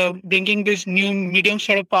this bringing this new medium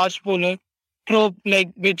sort of fast bowler trope,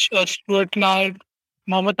 which Stuart Clark,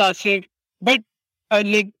 Mohammad Asif, but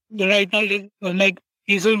right now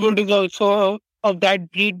Hazelwood is also of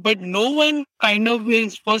that breed, but no one kind of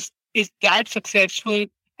is that successful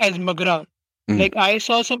as McGrath. I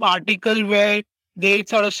saw some article where they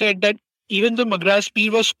sort of said that even though McGrath's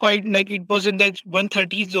speed was quite it was in that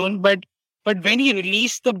 130 zone, but when he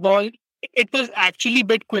released the ball, it was actually a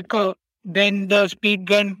bit quicker than the speed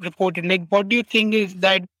gun reported. What do you think is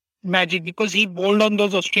that magic? Because he bowled on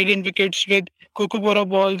those Australian wickets with Kookaburra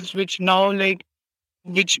balls, which now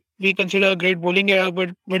which we consider a great bowling era, but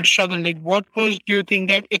would struggle. Like, what was, do you think,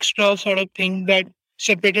 that extra sort of thing that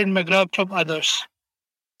separated McGrath from others?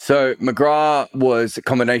 So McGrath was a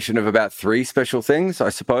combination of about three special things, I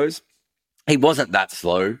suppose. He wasn't that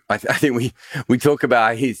slow. I think we talk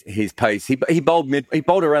about his pace. He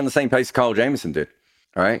bowled around the same pace Kyle Jamieson did.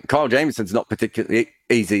 All right, Kyle Jamieson's not particularly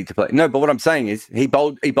easy to play. No, but what I'm saying is he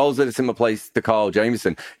bowls at a similar pace to Kyle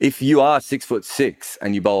Jamieson. If you are 6'6"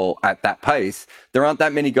 and you bowl at that pace, there aren't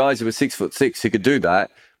that many guys who are 6'6" who could do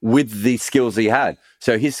that with the skills he had.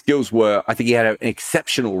 So his skills were, I think he had an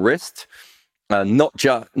exceptional wrist. Not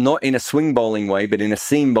in a swing bowling way, but in a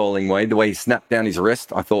seam bowling way. The way he snapped down his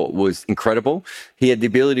wrist, I thought was incredible. He had the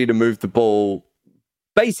ability to move the ball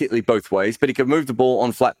basically both ways, but he could move the ball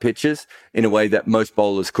on flat pitches in a way that most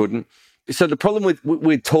bowlers couldn't. So the problem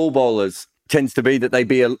with tall bowlers tends to be that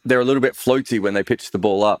they're a little bit floaty when they pitch the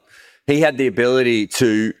ball up. He had the ability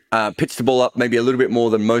to pitch the ball up maybe a little bit more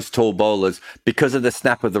than most tall bowlers because of the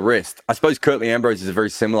snap of the wrist. I suppose Curtly Ambrose is very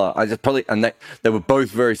similar. They were both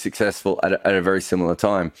very successful at a very similar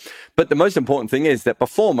time. But the most important thing is that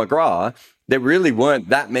before McGrath, there really weren't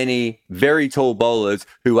that many very tall bowlers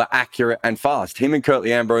who were accurate and fast. Him and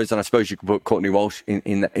Curtly Ambrose, and I suppose you could put Courtney Walsh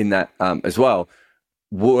in that as well,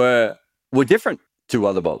 were different to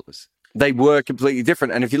other bowlers. They were completely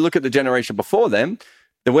different. And if you look at the generation before them,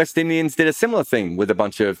 the West Indians did a similar thing with a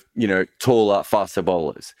bunch of, taller, faster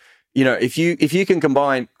bowlers. If you can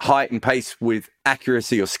combine height and pace with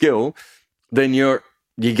accuracy or skill, then you're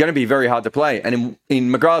going to be very hard to play. And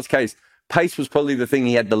in McGrath's case, pace was probably the thing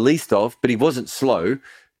he had the least of, but he wasn't slow,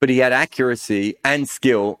 but he had accuracy and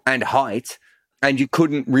skill and height. And you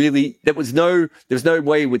couldn't really, there was no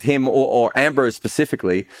way with him or Ambrose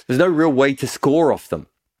specifically, there's no real way to score off them.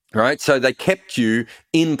 Right. So they kept you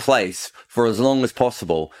in place for as long as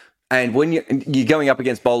possible. And when you're going up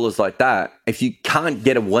against bowlers like that, if you can't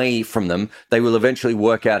get away from them, they will eventually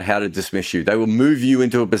work out how to dismiss you. They will move you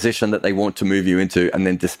into a position that they want to move you into and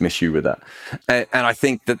then dismiss you with that. And I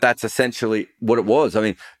think that that's essentially what it was. I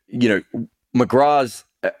mean, McGrath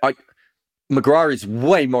is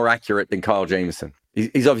way more accurate than Kyle Jamieson.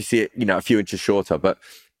 He's obviously, a few inches shorter, but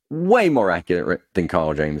way more accurate than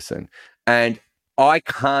Kyle Jamieson. And I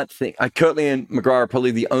can't think. Curtly and McGrath are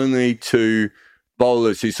probably the only two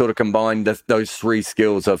bowlers who sort of combine those three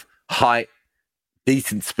skills of height,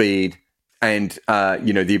 decent speed, and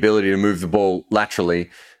the ability to move the ball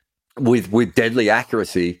laterally with deadly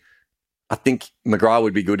accuracy. I think McGrath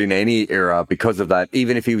would be good in any era because of that,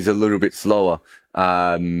 even if he was a little bit slower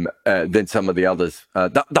than some of the others.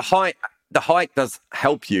 The height does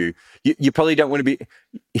help you. You probably don't want to be.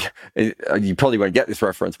 You probably won't get this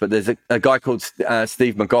reference, but there's a guy called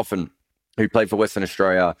Steve McGoffin who played for Western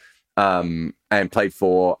Australia and played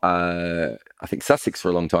for I think Sussex for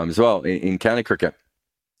a long time as well in county cricket,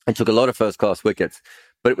 and took a lot of first-class wickets.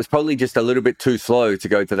 But it was probably just a little bit too slow to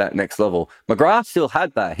go to that next level. McGrath still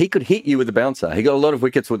had that. He could hit you with a bouncer. He got a lot of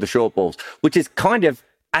wickets with the short balls, which is kind of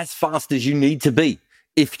as fast as you need to be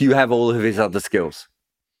if you have all of his other skills.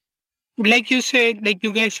 Like you said, like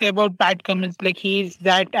you guys say about Pat Cummins, like he's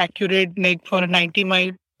that accurate, like for a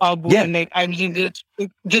 90-mile ball. Yeah. And like I'm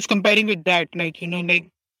just comparing with that,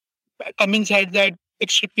 Cummins had that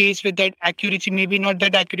extra pace with that accuracy. Maybe not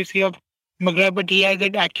that accuracy of McGrath, but he has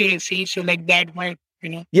that accuracy. So like that might,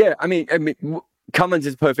 Yeah, I mean, Cummins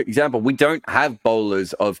is a perfect example. We don't have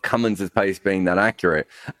bowlers of Cummins' pace being that accurate,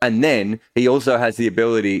 and then he also has the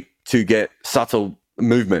ability to get subtle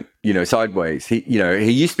movement, sideways. He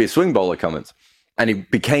used to be a swing bowler, Cummins, and he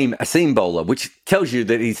became a seam bowler, which tells you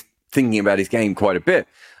that he's thinking about his game quite a bit.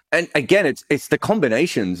 And again, it's the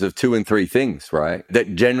combinations of two and three things, right,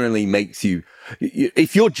 that generally makes you.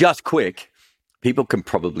 If you're just quick, people can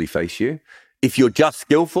probably face you. If you're just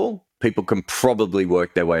skillful, people can probably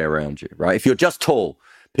work their way around you, right? If you're just tall,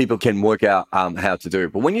 people can work out how to do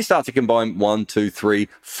it. But when you start to combine 1, 2, 3,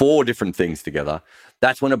 4 different things together,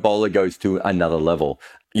 that's when a bowler goes to another level.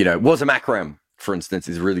 Wazam Akram, for instance,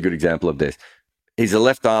 is a really good example of this. He's a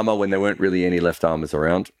left armer when there weren't really any left armers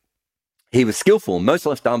around. He was skillful. Most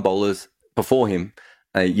left arm bowlers before him,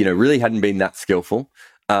 really hadn't been that skillful.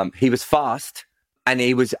 He was fast and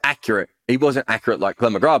he was accurate. He wasn't accurate like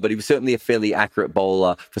Glenn McGrath, but he was certainly a fairly accurate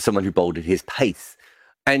bowler for someone who bowled at his pace.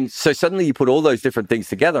 And so suddenly you put all those different things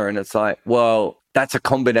together and it's like, well, that's a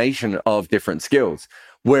combination of different skills.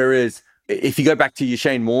 Whereas if you go back to your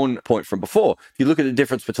Shane Warne point from before, if you look at the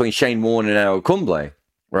difference between Shane Warne and Anil Kumble,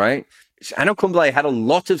 right? Anil Kumble had a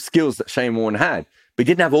lot of skills that Shane Warne had, but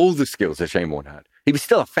he didn't have all the skills that Shane Warne had. He was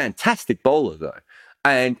still a fantastic bowler, though.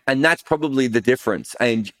 And that's probably the difference.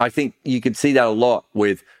 And I think you can see that a lot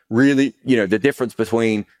with really, the difference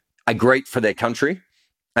between a great for their country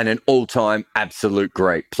and an all-time absolute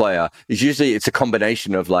great player is usually it's a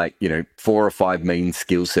combination of 4 or 5 main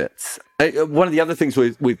skill sets. One of the other things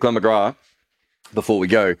with Glenn McGrath, before we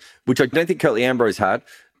go, which I don't think Curtly Ambrose had,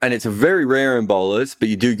 and it's very rare in bowlers, but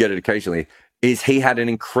you do get it occasionally, is he had an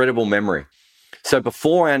incredible memory. So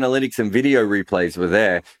before analytics and video replays were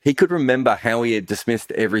there, he could remember how he had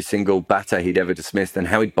dismissed every single batter he'd ever dismissed and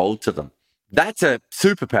how he'd bowled to them. That's a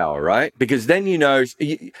superpower, right? Because then he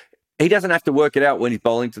doesn't have to work it out when he's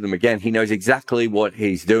bowling to them again. He knows exactly what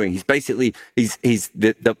he's doing. He's basically, he's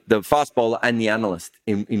the fast bowler and the analyst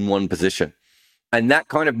in one position. And that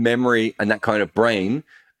kind of memory and that kind of brain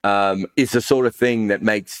is the sort of thing that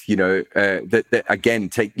makes, that again,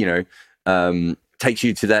 takes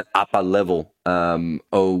you to that upper level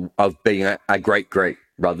of being a great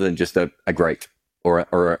rather than just a great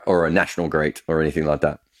or a national great or anything like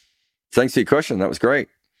that. Thanks for your question. That was great.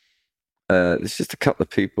 There's just a couple of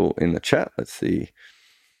people in the chat. Let's see.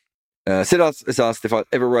 Sid has asked if I'd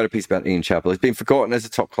ever write a piece about Ian Chappell. He's been forgotten as a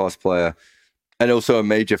top-class player and also a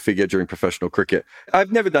major figure during professional cricket.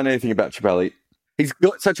 I've never done anything about Chappell. He's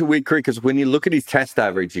got such a weird career because when you look at his test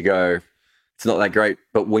average, you go, it's not that great.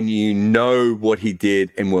 But when you know what he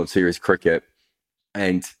did in World Series cricket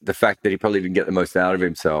and the fact that he probably didn't get the most out of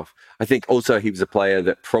himself, I think also he was a player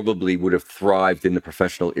that probably would have thrived in the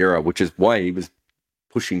professional era, which is why he was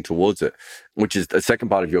pushing towards it, which is the second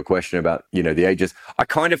part of your question about, the ages. I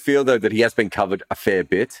kind of feel, though, that he has been covered a fair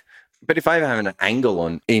bit. But if I have an angle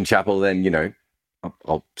on Ian Chappell, then,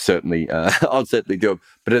 I'll certainly do it.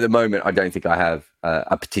 But at the moment, I don't think I have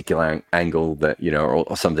a particular angle that,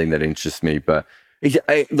 or something that interests me. But he's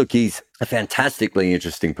a fantastically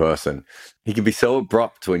interesting person. He can be so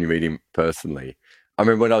abrupt when you meet him personally. I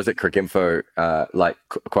remember when I was at Cricinfo,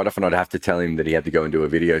 quite often I'd have to tell him that he had to go and do a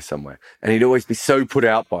video somewhere. And he'd always be so put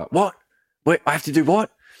out by it. What? Wait, I have to do what?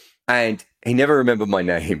 And he never remembered my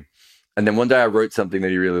name. And then one day I wrote something that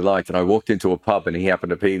he really liked and I walked into a pub and he happened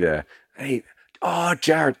to be there. And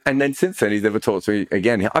Jared. And then since then, he's never talked to me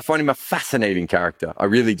again. I find him a fascinating character. I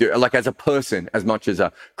really do. Like as a person, as much as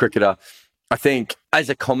a cricketer. I think as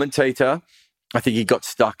a commentator, I think he got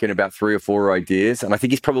stuck in about 3 or 4 ideas. And I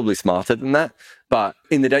think he's probably smarter than that. But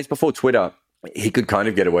in the days before Twitter, he could kind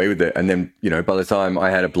of get away with it. And then, by the time I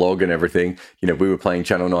had a blog and everything, we were playing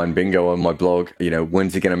Channel 9 bingo on my blog.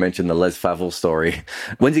 When's he going to mention the Les Favell story?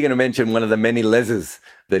 When's he going to mention one of the many Leses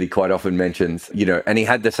that he quite often mentions? And he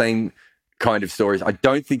had the same kind of stories. I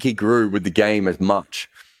don't think he grew with the game as much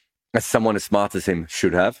as someone as smart as him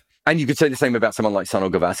should have. And you could say the same about someone like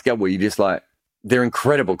Sunil Gavaskar, where you just they're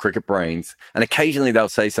incredible cricket brains. And occasionally they'll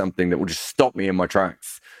say something that will just stop me in my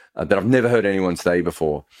tracks that I've never heard anyone say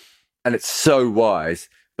before. And it's so wise.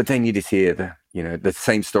 But then you just hear the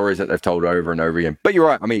same stories that they've told over and over again. But you're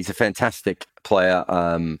right. I mean, he's a fantastic player,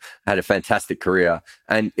 had a fantastic career,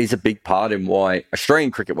 and is a big part in why Australian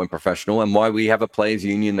cricket went professional and why we have a players'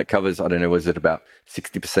 union that covers, I don't know, was it about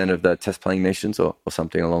 60% of the test playing nations or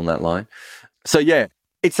something along that line? So yeah,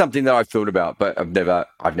 it's something that I've thought about, but I've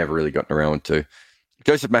never really gotten around to.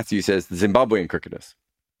 Joseph Matthews says the Zimbabwean cricketers.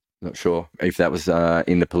 Not sure if that was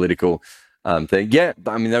in the political thing. Yeah,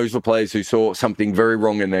 I mean, those were players who saw something very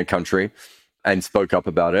wrong in their country and spoke up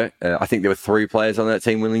about it. I think there were 3 players on that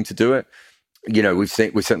team willing to do it. We've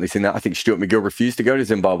certainly seen that. I think Stuart McGill refused to go to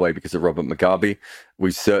Zimbabwe because of Robert Mugabe.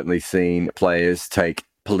 We've certainly seen players take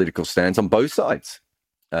political stands on both sides.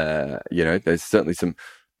 There's certainly some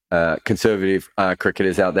conservative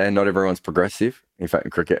cricketers out there. Not everyone's progressive. In fact,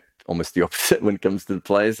 in cricket, almost the opposite when it comes to the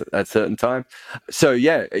players at certain time. So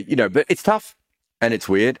yeah, but it's tough and it's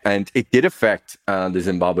weird, and it did affect the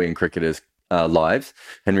Zimbabwean cricketers' lives.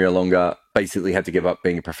 Henry Olonga basically had to give up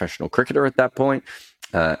being a professional cricketer at that point.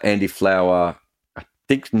 Andy Flower, I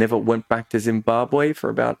think, never went back to Zimbabwe for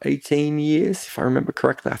about 18 years, if I remember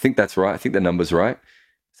correctly. I think that's right. I think the number's right.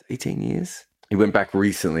 It's 18 years. He went back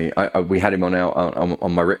recently. We had him on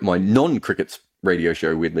my non-cricket radio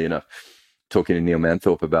show, weirdly enough, talking to Neil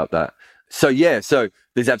Manthorpe about that. So yeah,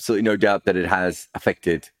 there's absolutely no doubt that it has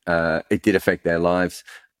affected. It did affect their lives.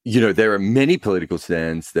 There are many political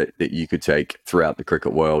stands that you could take throughout the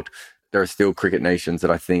cricket world. There are still cricket nations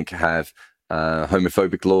that I think have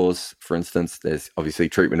homophobic laws, for instance. There's obviously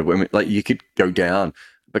treatment of women. You could go down,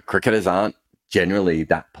 but cricketers aren't generally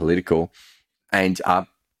that political and are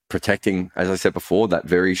protecting, as I said before, that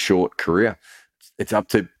very short career. It's up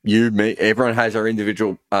to you, me. Everyone has our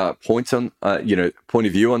individual point of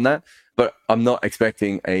view on that. But I'm not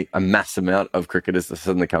expecting a mass amount of cricketers to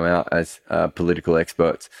suddenly come out as political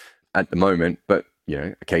experts at the moment. But,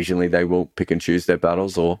 occasionally they will pick and choose their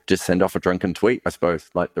battles or just send off a drunken tweet, I suppose,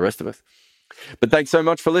 like the rest of us. But thanks so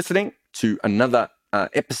much for listening to another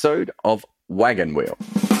episode of Wagon Wheel.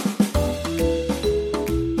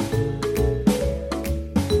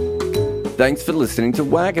 Thanks for listening to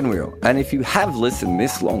Wagon Wheel. And if you have listened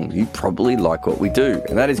this long, you probably like what we do,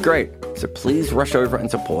 and that is great. So please rush over and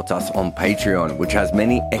support us on Patreon, which has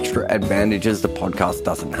many extra advantages the podcast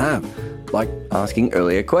doesn't have, like asking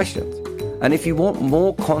earlier questions. And if you want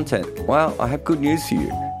more content, well, I have good news for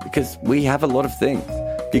you, because we have a lot of things.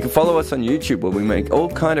 You can follow us on YouTube, where we make all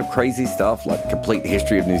kind of crazy stuff, like complete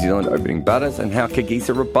history of New Zealand opening batters and how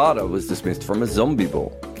Kagisa Rabada was dismissed from a zombie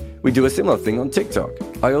ball. We do a similar thing on TikTok.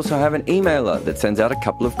 I also have an emailer that sends out a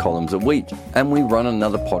couple of columns a week, and we run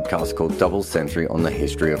another podcast called Double Century on the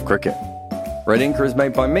history of cricket. Red Inker is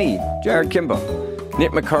made by me, Jared Kimber.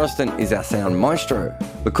 Nick McCorriston is our sound maestro.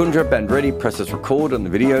 Mukundra Bandreddi presses record on the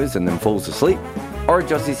videos and then falls asleep.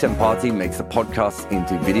 Orajossi Sempati makes the podcasts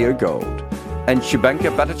into video gold. And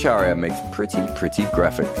Shubhanka Bhattacharya makes pretty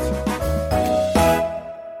graphics.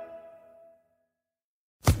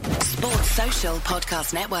 Sports Social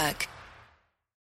Podcast Network.